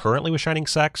shot concurrently with Shining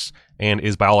Sex, and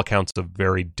is by all accounts a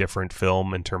very different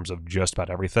film in terms of just about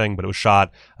everything, but it was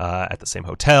shot at the same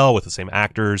hotel with the same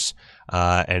actors,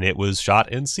 and it was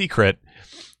shot in secret.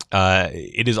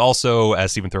 It is also,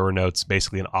 as Stephen Thrower notes,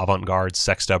 basically an avant-garde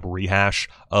sexed up rehash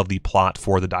of the plot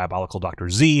for The Diabolical Dr.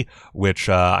 Z, which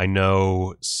I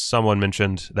know someone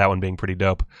mentioned that one being pretty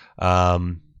dope. But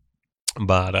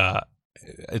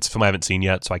it's a film I haven't seen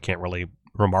yet, so I can't really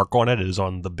remark on it. It is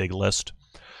on the big list.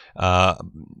 But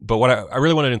what I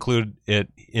really wanted to include it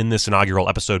in this inaugural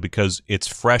episode because it's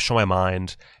fresh on my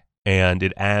mind and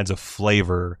it adds a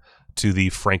flavor to the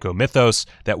Franco mythos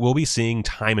that we'll be seeing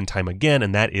time and time again,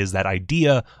 and that is that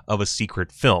idea of a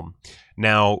secret film.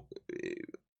 Now,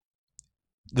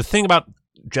 the thing about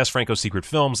Jess Franco's secret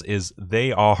films is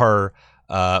they are,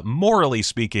 morally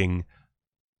speaking,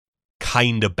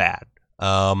 kind of bad.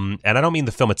 And I don't mean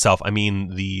the film itself, I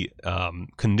mean the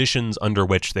conditions under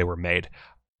which they were made.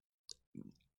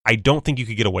 I don't think you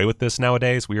could get away with this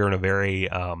nowadays. We are in a very,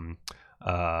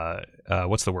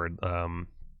 what's the word?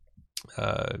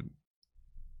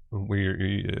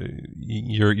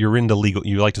 You're into legal,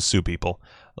 you like to sue people,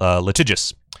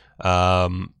 litigious.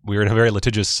 We're in a very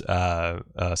litigious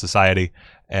society,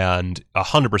 and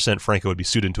 100% Franco would be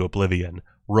sued into oblivion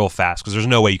real fast because there's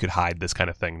no way you could hide this kind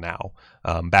of thing now.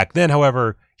 Back then,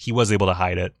 however, he was able to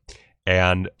hide it,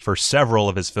 and for several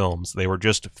of his films, they were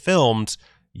just filmed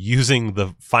using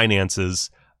the finances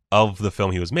of the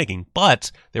film he was making,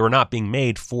 but they were not being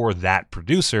made for that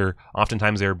producer.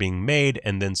 Oftentimes they were being made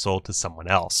and then sold to someone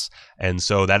else. And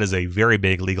so that is a very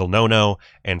big legal no-no,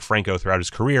 and Franco throughout his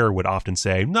career would often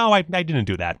say, no, I didn't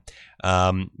do that.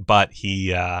 But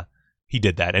he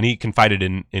did that, and he confided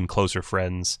in closer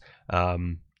friends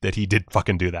that he did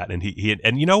fucking do that. And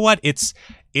and you know what? It's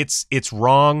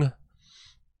wrong,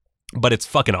 but it's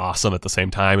fucking awesome at the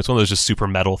same time. It's one of those just super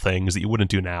metal things that you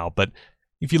wouldn't do now, but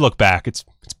if you look back, it's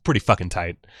pretty fucking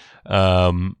tight,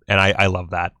 and I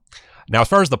love that. Now, as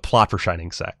far as the plot for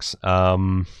Shining Sex,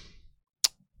 the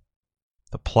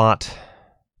plot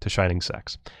to Shining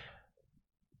Sex,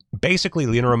 basically,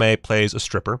 Lina Romay plays a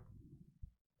stripper,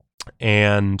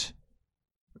 and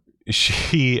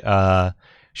she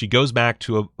goes back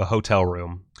to a hotel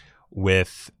room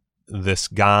with this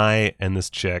guy and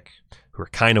this chick who are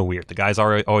kind of weird. The guy's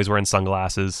always wearing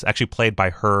sunglasses, actually played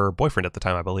by her boyfriend at the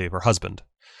time, I believe, her husband.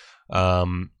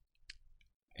 And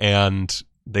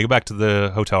they go back to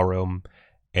the hotel room,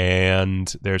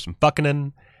 and there's some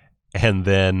fucking, and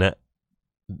then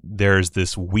there's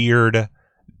this weird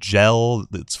gel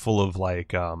that's full of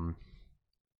like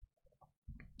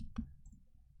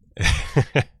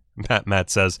Matt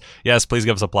says, yes, please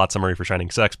give us a plot summary for Shining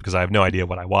Sex because I have no idea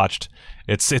what I watched.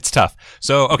 It's tough.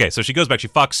 So, okay, so she goes back, she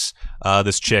fucks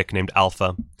this chick named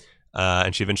Alpha,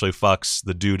 and she eventually fucks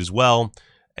the dude as well.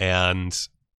 And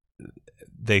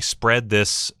they spread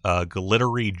this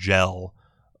glittery gel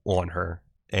on her,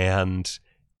 and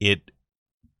it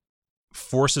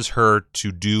forces her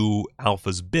to do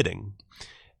Alpha's bidding.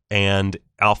 And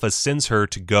Alpha sends her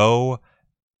to go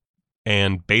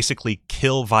and basically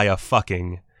kill via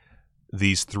fucking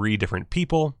these 3 different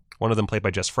people. One of them played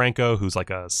by Jess Franco, who's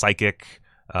like a psychic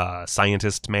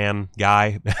scientist man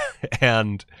guy.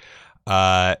 And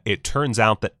it turns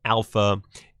out that Alpha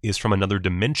is from another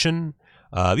dimension.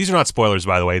 These are not spoilers,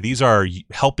 by the way. These are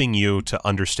helping you to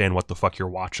understand what the fuck you're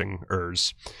watching,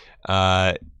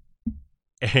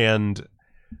 and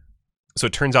so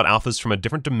it turns out Alpha's from a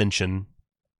different dimension,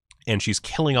 and she's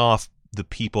killing off the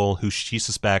people who she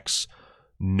suspects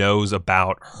knows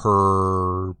about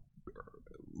her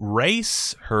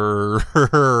race,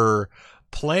 her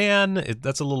plan.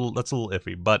 That's a little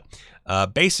iffy, but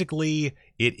basically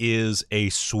it is a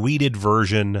sweeted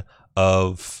version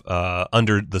of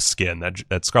Under the Skin,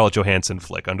 that Scarlett Johansson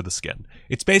flick, Under the Skin.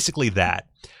 It's basically that,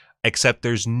 except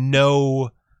there's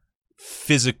no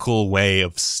physical way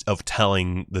of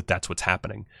telling that that's what's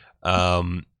happening.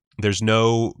 There's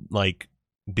no like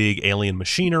big alien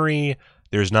machinery.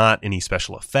 There's not any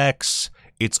special effects.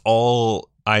 It's all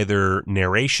either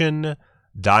narration,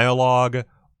 dialogue,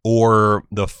 or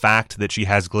the fact that she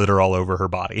has glitter all over her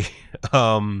body.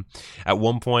 At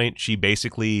one point, she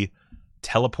basically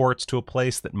teleports to a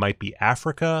place that might be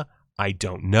Africa. I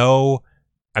don't know.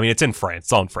 I mean, it's in France.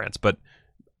 It's all in France, but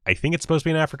I think it's supposed to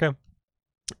be in Africa.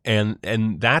 And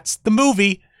that's the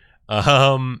movie.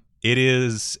 It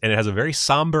is, and it has a very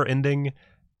somber ending,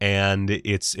 and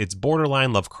it's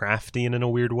borderline Lovecraftian in a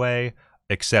weird way,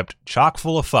 except chock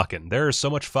full of fucking. There is so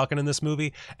much fucking in this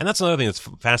movie, and that's another thing that's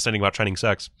fascinating about Shining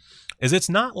Sex, is it's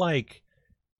not like,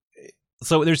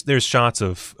 so there's shots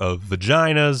of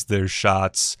vaginas, there's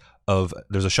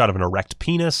a shot of an erect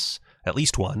penis, at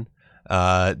least one.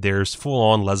 There's full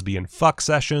on lesbian fuck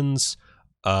sessions.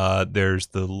 There's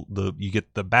you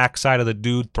get the backside of the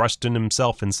dude thrusting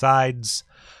himself insides,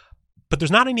 but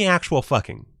there's not any actual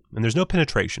fucking, and there's no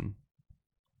penetration.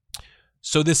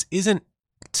 So this isn't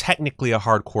technically a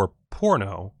hardcore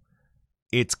porno.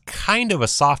 It's kind of a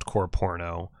softcore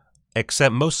porno,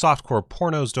 except most softcore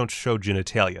pornos don't show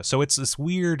genitalia. So it's this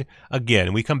weird,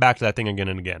 again, we come back to that thing again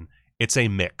and again. It's a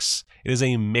mix. It is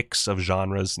a mix of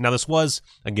genres. Now, this was,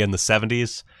 again, the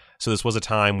 70s. So this was a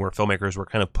time where filmmakers were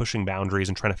kind of pushing boundaries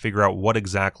and trying to figure out what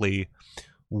exactly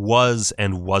was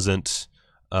and wasn't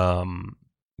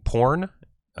porn.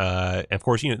 And of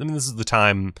course, this is the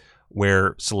time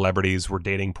where celebrities were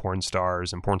dating porn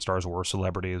stars, and porn stars were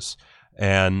celebrities.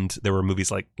 And there were movies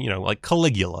like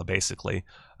Caligula, basically,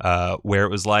 where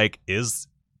it was like, is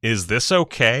this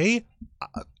okay?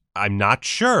 I'm not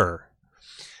sure.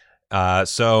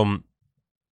 It's a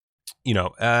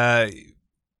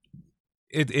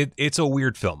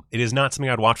weird film. It is not something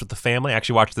I'd watch with the family. I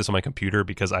actually watched this on my computer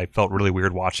because I felt really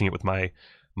weird watching it with my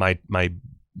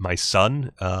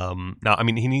son. Now, I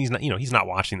mean, he's not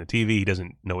watching the TV. He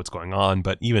doesn't know what's going on.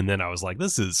 But even then, I was like,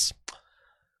 this is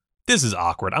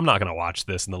awkward. I'm not going to watch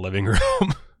this in the living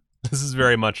room. This is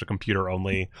very much a computer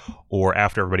only, or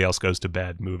after everybody else goes to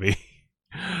bed movie.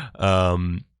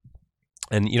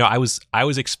 And I was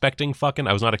expecting fucking.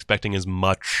 I was not expecting as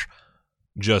much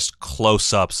just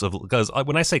close-ups of, because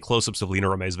when I say close-ups of Lena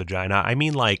Romay's vagina, I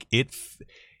mean like it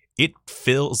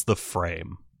fills the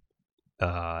frame,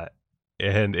 and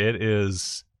it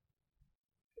is,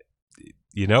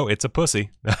 it's a pussy.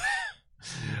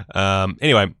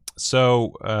 Anyway,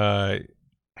 so I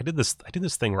did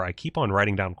this thing where I keep on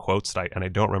writing down quotes and I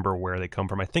don't remember where they come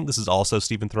from. I think this is also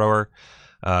Stephen Thrower.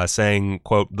 Saying,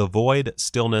 quote, "The void,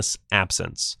 stillness,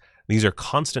 absence. These are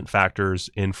constant factors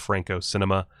in Franco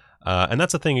cinema." And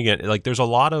that's the thing, again, like there's a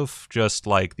lot of just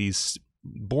like these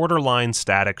borderline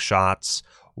static shots,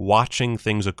 watching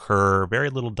things occur,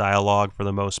 very little dialogue for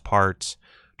the most part,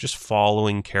 just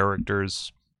following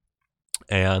characters.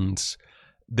 And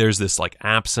there's this like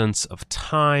absence of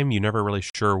time. You're never really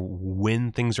sure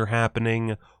when things are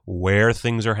happening, where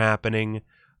things are happening.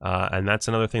 And that's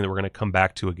another thing that we're going to come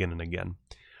back to again and again.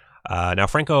 Now,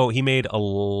 Franco, he made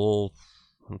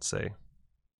let's see.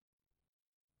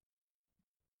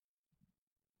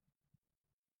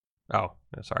 Oh,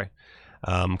 sorry.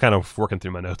 I'm kind of working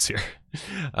through my notes here.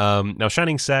 Now,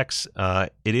 Shining Sex,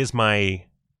 it is my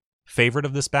favorite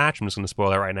of this batch. I'm just going to spoil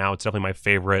that right now. It's definitely my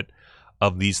favorite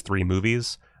of these 3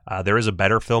 movies. There is a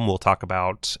better film we'll talk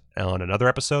about on another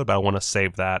episode, but I want to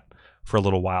save that for a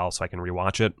little while so I can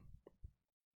rewatch it.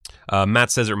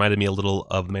 Matt says it reminded me a little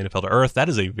of The Man Who Fell to Earth. That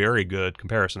is a very good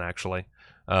comparison, actually.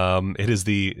 It is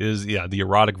the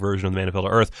erotic version of The Man Who Fell to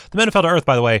Earth. The Man Who Fell to Earth,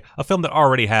 by the way, a film that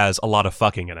already has a lot of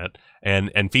fucking in it,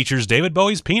 and features David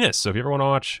Bowie's penis. So if you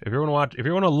want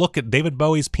to look at David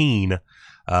Bowie's peen,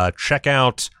 check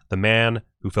out The Man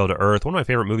Who Fell to Earth. One of my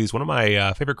favorite movies. One of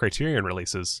my favorite Criterion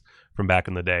releases from back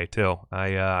in the day too. I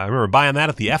remember buying that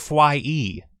at the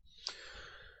FYE.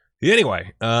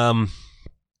 Anyway,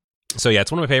 so yeah,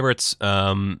 it's one of my favorites.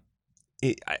 I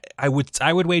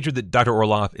would wager that Dr.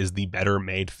 Orloff is the better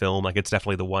made film. Like, it's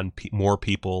definitely the one more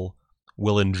people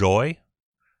will enjoy.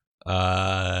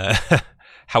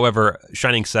 However,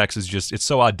 Shining Sex is just, it's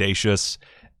so audacious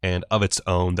and of its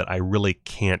own that I really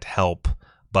can't help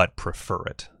but prefer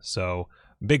it. So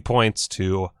big points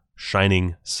to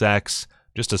Shining Sex.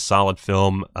 Just a solid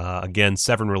film. Again,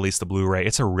 Severin released the Blu-ray.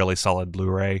 It's a really solid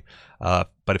Blu-ray. But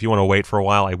if you want to wait for a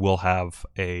while, I will have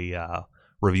a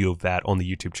review of that on the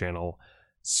YouTube channel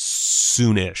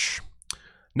soonish.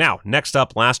 Now, next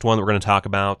up, last one that we're going to talk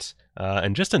about,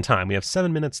 and just in time. We have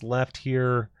 7 minutes left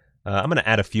here. I'm going to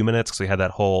add a few minutes because we had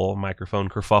that whole microphone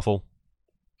kerfuffle.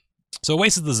 So,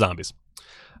 Oasis of the Zombies.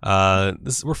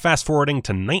 We're fast forwarding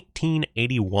to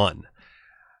 1981.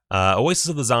 Oasis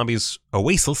of the Zombies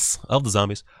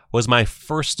was my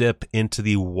first dip into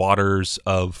the waters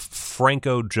of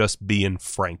Franco just being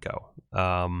Franco.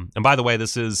 And by the way,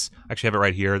 this is, I actually have it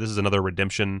right here. This is another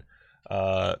Redemption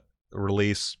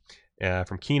release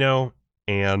from Kino,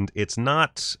 and it's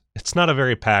not a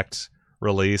very packed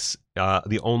release.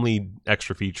 The only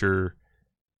extra features,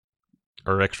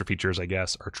 I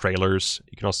guess, are trailers.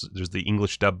 You can also, there's the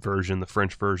English dub version, the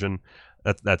French version.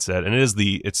 That's it, and it's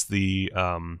the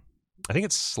I think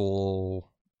it's we'll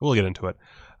get into it.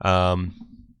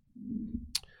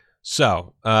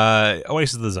 So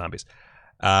Oasis of the Zombies.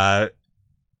 So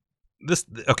this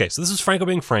is Franco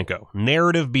being Franco.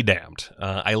 Narrative be damned.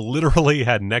 I literally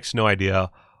had next to no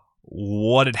idea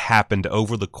what had happened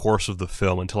over the course of the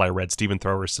film until I read Stephen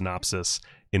Thrower's synopsis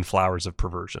in Flowers of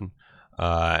Perversion.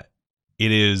 It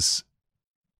is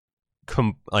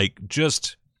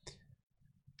just.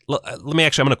 I'm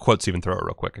going to quote Stephen Thrower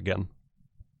real quick again.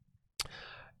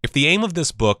 If the aim of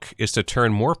this book is to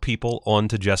turn more people on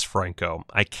to Jess Franco,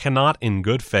 I cannot in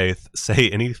good faith say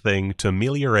anything to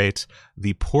ameliorate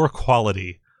the poor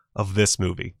quality of this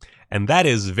movie. And that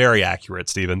is very accurate,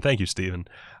 Stephen. Thank you, Stephen.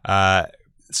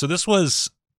 So this was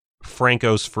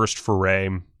Franco's first foray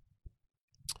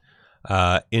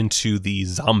into the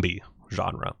zombie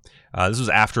genre. This was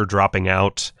after dropping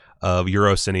out of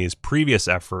Eurocine's previous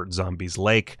effort, Zombies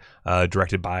Lake,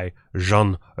 directed by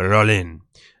Jean Rollin,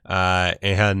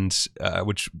 and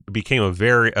which became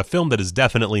a film that is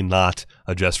definitely not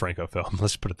a Jess Franco film.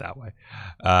 Let's put it that way.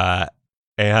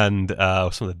 And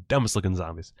some of the dumbest looking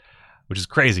zombies, which is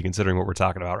crazy considering what we're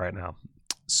talking about right now.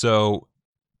 So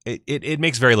it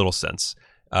makes very little sense.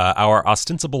 Our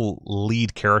ostensible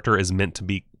lead character is meant to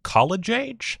be college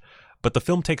age, but the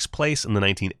film takes place in the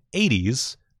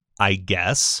 1980s, I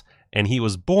guess, and he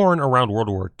was born around World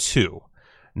War II.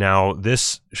 Now,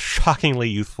 this shockingly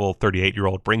youthful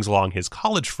 38-year-old brings along his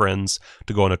college friends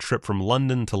to go on a trip from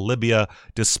London to Libya,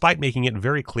 despite making it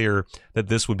very clear that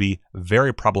this would be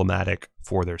very problematic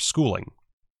for their schooling.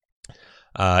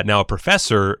 Now, a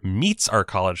professor meets our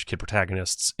college kid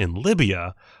protagonists in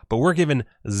Libya, but we're given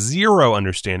zero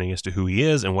understanding as to who he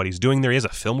is and what he's doing there. He has a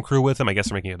film crew with him. I guess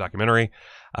they're making a documentary.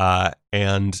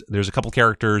 And there's a couple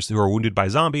characters who are wounded by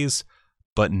zombies,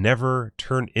 but never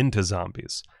turn into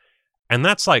zombies. And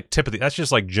that's like typically, that's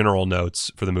just like general notes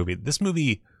for the movie. This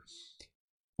movie,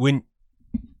 where's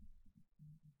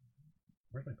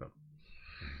my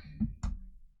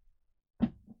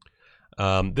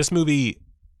phone? This movie,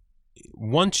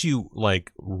 once you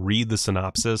like read the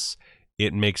synopsis,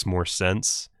 it makes more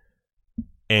sense,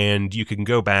 and you can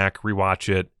go back, rewatch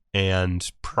it,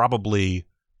 and probably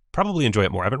enjoy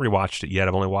it more. I haven't rewatched it yet.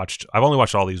 I've only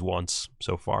watched all these once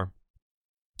so far.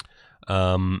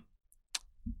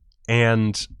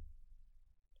 And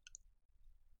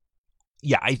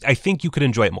yeah, I think you could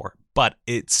enjoy it more, but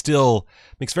it still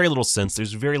makes very little sense.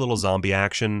 There's very little zombie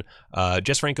action.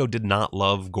 Jess Franco did not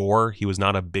love gore. He was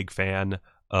not a big fan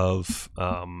of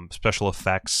special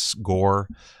effects gore.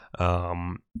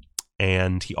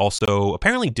 And he also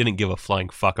apparently didn't give a flying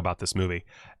fuck about this movie.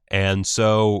 And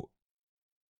so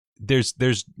there's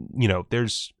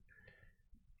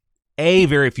A,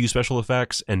 very few special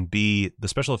effects, and B, the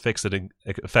special effects that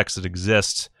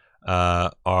exist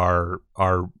are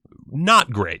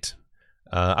not great.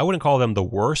 I wouldn't call them the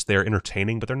worst. They're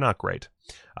entertaining, but they're not great.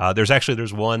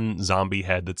 There's one zombie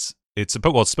head it's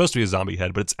supposed to be a zombie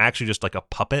head, but it's actually just like a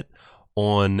puppet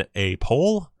on a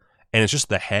pole, and it's just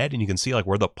the head, and you can see like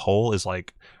where the pole is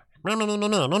like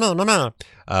the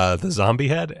zombie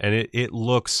head, and it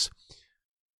looks.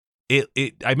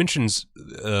 I mentioned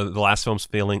the last film's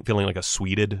feeling like a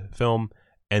sweeted film,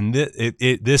 and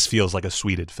this feels like a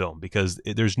sweeted film because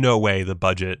there's no way the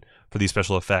budget for these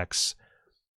special effects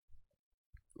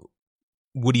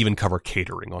would even cover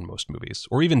catering on most movies,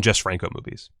 or even Jess Franco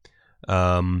movies.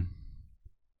 And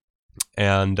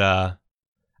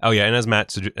as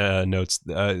Matt notes,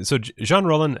 so Jean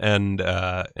Rollin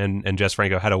and Jess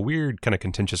Franco had a weird kind of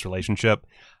contentious relationship.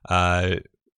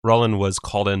 Rollin was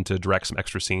called in to direct some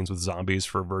extra scenes with zombies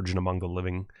for Virgin Among the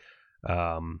Living.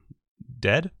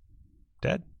 Dead?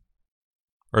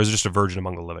 Or is it just a Virgin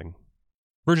Among the Living?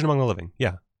 Virgin Among the Living,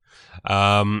 yeah.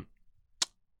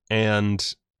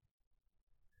 And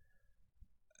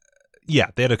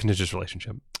yeah, they had a contentious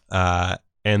relationship.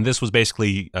 And this was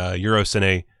basically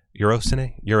Eurocine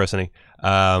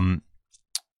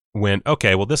went,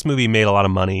 okay, well, this movie made a lot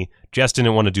of money. Jess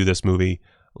didn't want to do this movie.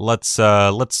 Let's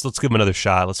give him another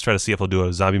shot. Let's try to see if he'll do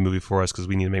a zombie movie for us because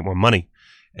we need to make more money.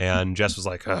 And Jess was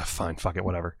like, fine, fuck it,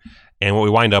 whatever. And what we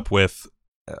wind up with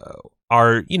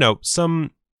are,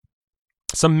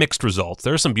 some mixed results.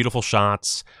 There are some beautiful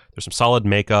shots. There's some solid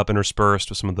makeup interspersed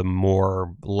with some of the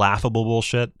more laughable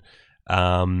bullshit.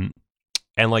 And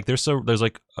like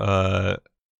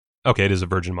okay, it is a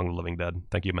Virgin Among the Living Dead.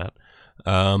 Thank you, Matt.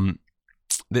 And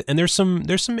there's some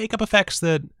makeup effects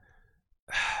that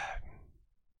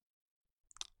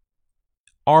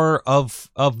are of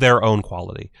their own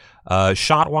quality.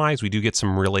 Shot wise, we do get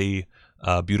some really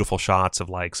beautiful shots of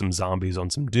like some zombies on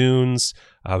some dunes.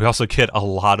 We also get a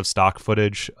lot of stock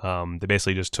footage. They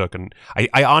basically just took, and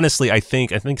I honestly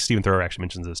think Stephen Thrower actually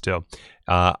mentions this too.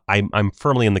 I'm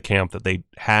firmly in the camp that they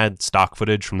had stock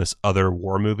footage from this other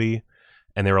war movie,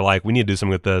 and they were like, we need to do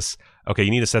something with this. Okay,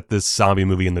 you need to set this zombie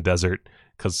movie in the desert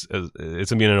because it's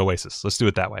gonna be in an oasis. Let's do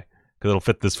it that way because it'll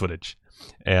fit this footage,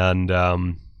 and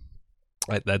that's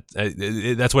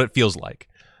what it feels like.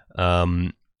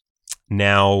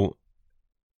 Now,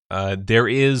 there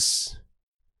is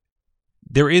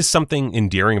something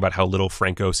endearing about how little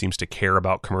Franco seems to care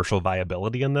about commercial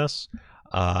viability in this,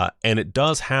 and it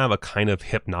does have a kind of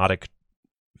hypnotic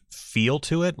feel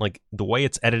to it, like the way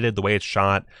it's edited, the way it's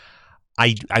shot.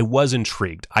 I was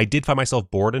intrigued. I did find myself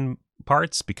bored in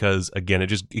parts because, again,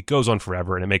 it goes on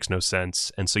forever and it makes no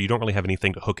sense, and so you don't really have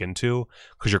anything to hook into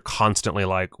because you're constantly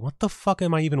like, what the fuck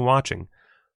am I even watching?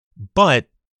 But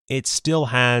it still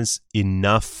has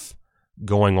enough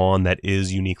going on that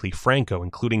is uniquely Franco,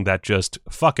 including that just,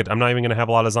 fuck it, I'm not even going to have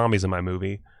a lot of zombies in my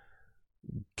movie.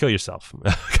 Kill yourself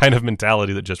kind of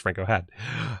mentality that just Franco had.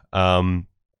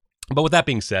 But with that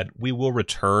being said, we will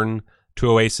return to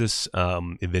Oasis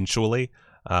eventually,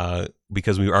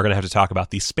 because we are going to have to talk about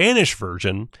the Spanish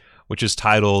version, which is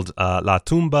titled La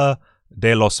Tumba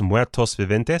de los Muertos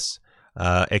Viventes,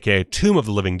 aka Tomb of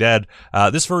the Living Dead.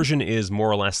 This version is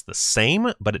more or less the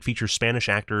same, but it features Spanish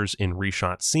actors in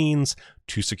reshot scenes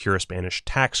to secure a Spanish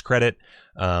tax credit.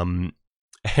 And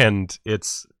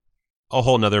it's a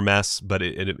whole nother mess, but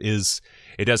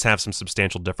it does have some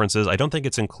substantial differences. I don't think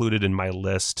it's included in my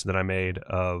list that I made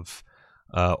of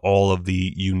all of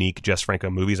the unique Jess Franco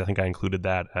movies. I think I included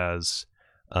that as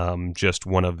just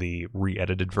one of the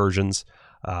re-edited versions.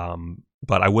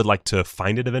 But I would like to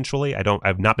find it eventually.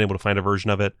 I've not been able to find a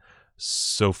version of it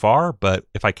so far, but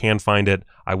if I can find it,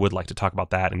 I would like to talk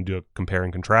about that and do a compare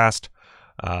and contrast.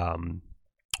 It'll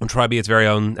try to be its very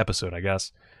own episode, I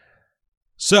guess.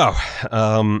 So,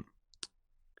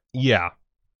 yeah.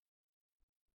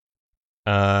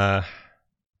 I've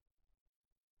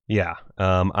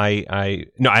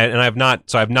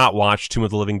not watched Tomb of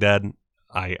the Living Dead.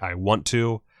 I want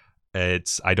to. I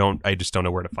just don't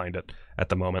know where to find it at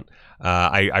the moment.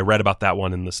 I read about that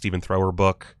one in the Stephen Thrower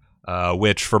book,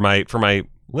 which for my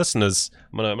listeners,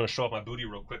 I'm gonna show off my booty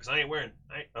real quick because I ain't wearing.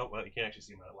 Oh well, you can't actually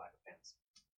see my lack of pants.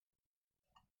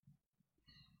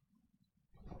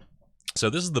 So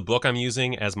this is the book I'm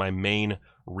using as my main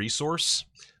resource.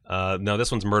 Now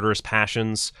this one's Murderous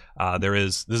Passions.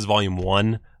 This is volume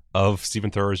 1 of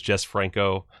Stephen Thrower's Jess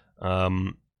Franco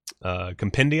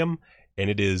compendium, and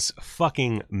it is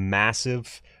fucking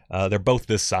massive. They're both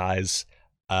this size.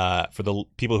 For the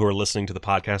people who are listening to the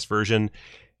podcast version,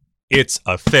 it's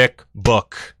a thick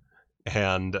book,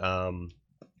 and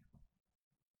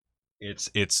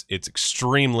it's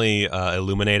extremely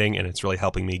illuminating, and it's really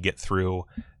helping me get through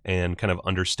and kind of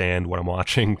understand what I'm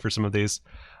watching for some of these.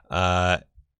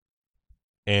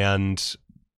 And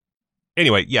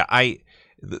anyway, yeah,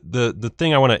 the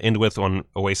thing I want to end with on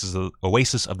Oasis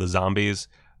of the Zombies,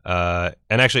 And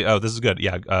actually, this is good.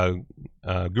 Yeah,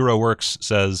 Guro Works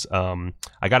says,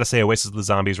 I gotta say Oasis of the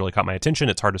Zombies really caught my attention.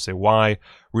 It's hard to say why.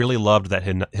 Really loved that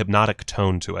hypnotic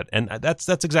tone to it. And that's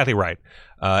exactly right.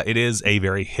 It is a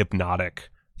very hypnotic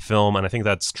film, and I think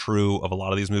that's true of a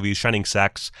lot of these movies. Shining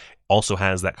Sex also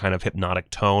has that kind of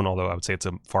hypnotic tone, although I would say it's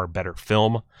a far better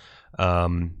film.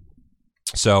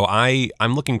 So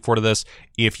I'm looking forward to this.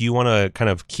 If you want to kind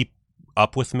of keep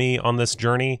up with me on this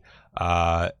journey,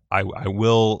 I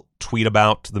will tweet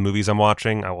about the movies I'm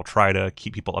watching. I will try to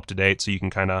keep people up to date so you can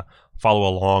kind of follow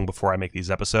along before I make these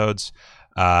episodes.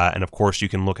 And of course, you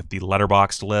can look at the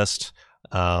Letterboxd list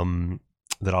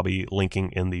that I'll be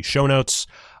linking in the show notes.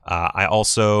 I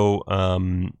also,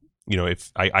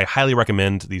 I highly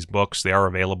recommend these books. They are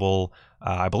available,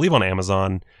 I believe, on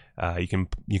Amazon. You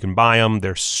can buy them.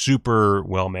 They're super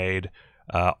well made.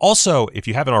 Also, if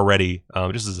you haven't already,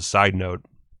 just as a side note,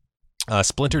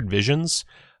 Splintered Visions,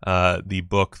 the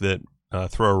book that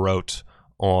Thoreau wrote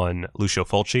on Lucio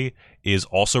Fulci, is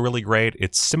also really great.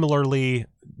 It's similarly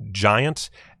giant,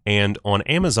 and on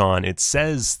Amazon it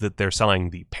says that they're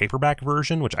selling the paperback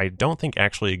version, which I don't think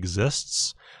actually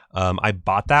exists. I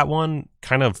bought that one.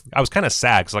 I was kind of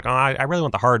sad because I really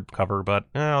want the hardcover, but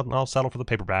I'll settle for the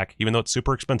paperback, even though it's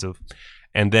super expensive.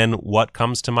 And then what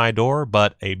comes to my door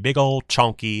but a big old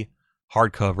chunky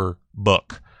hardcover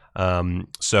book.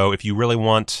 So if you really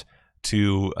want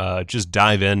to just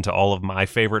dive into all of my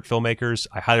favorite filmmakers,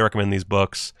 I highly recommend these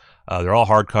books. They're all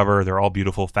hardcover. They're all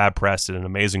beautiful. Fab Press did an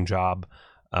amazing job.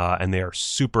 And they are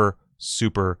super,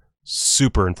 super,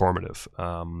 super informative.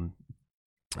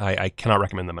 I cannot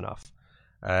recommend them enough.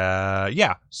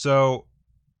 So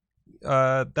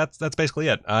that's basically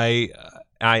it.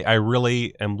 I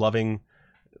really am loving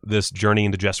this journey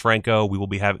into Jess Franco. We will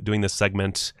be doing this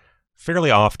segment fairly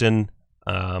often.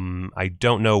 I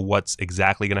don't know what's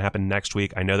exactly going to happen next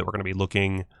week. I know that we're going to be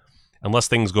looking, unless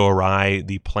things go awry,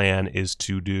 the plan is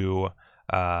to do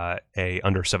a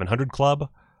Under 700 Club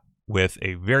with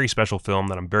a very special film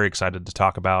that I'm very excited to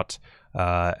talk about.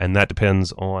 And that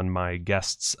depends on my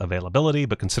guests' availability.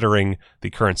 But considering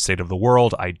the current state of the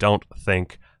world, I don't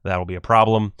think that'll be a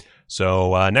problem.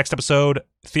 So next episode,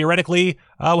 theoretically,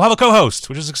 we'll have a co-host,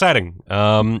 which is exciting.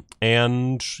 I'm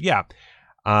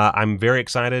very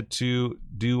excited to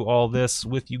do all this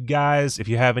with you guys. If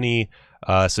you have any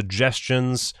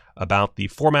suggestions about the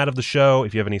format of the show,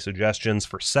 if you have any suggestions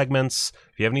for segments,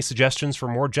 if you have any suggestions for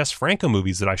more Jess Franco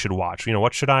movies that I should watch,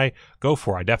 what should I go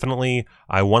for? I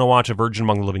want to watch A Virgin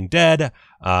Among the Living Dead, and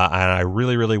I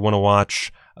really, really want to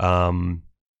watch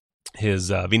his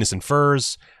Venus and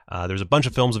Furs. There's a bunch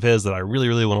of films of his that I really,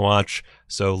 really want to watch.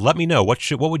 So let me know,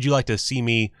 what would you like to see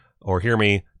me or hear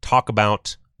me talk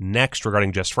about next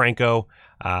regarding Jess Franco.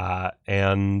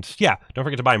 Don't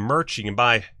forget to buy merch. You can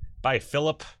buy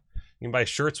Philip. You can buy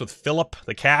shirts with Philip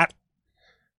the cat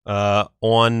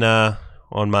on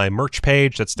my merch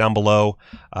page. That's down below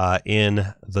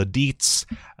in the deets.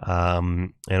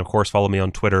 And of course, follow me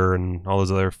on Twitter and all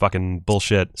those other fucking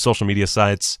bullshit social media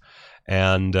sites.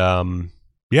 And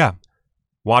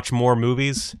watch more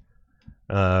movies.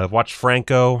 Watch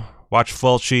Franco. Watch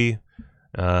Fulci.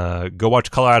 Go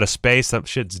watch Color Out of Space. That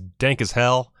shit's dank as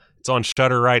hell. It's on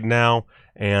Shudder right now.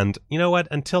 And you know what?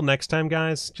 Until next time,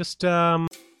 guys, just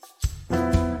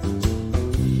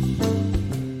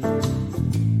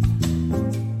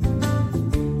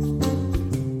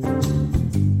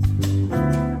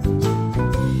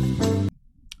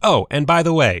Oh, and by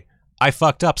the way, I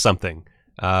fucked up something.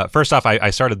 First off, I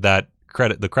started the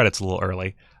credits a little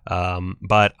early,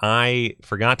 but I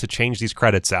forgot to change these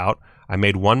credits out. I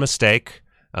made one mistake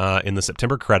in the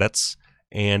September credits,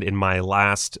 and in my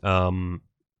last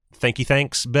thanky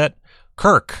thanks bit,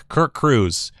 Kirk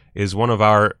Cruz is one of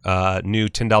our new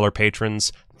 $10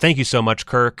 patrons. Thank you so much,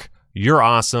 Kirk. You're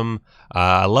awesome.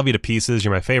 I love you to pieces.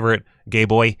 You're my favorite gay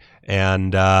boy,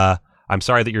 and I'm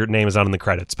sorry that your name is not in the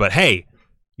credits, but hey,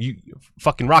 you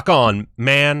fucking rock on,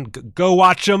 man. Go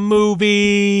watch a movie.